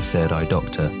page The Third Eye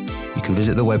Doctor. You can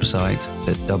visit the website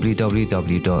at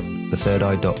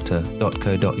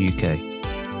www.thethirdeyeDoctor.co.uk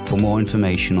for more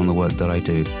information on the work that I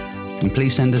do. And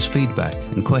please send us feedback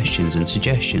and questions and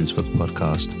suggestions for the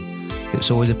podcast. It's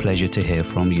always a pleasure to hear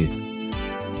from you.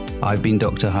 I've been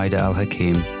Dr. Haider Al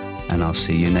Hakim, and I'll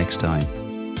see you next time.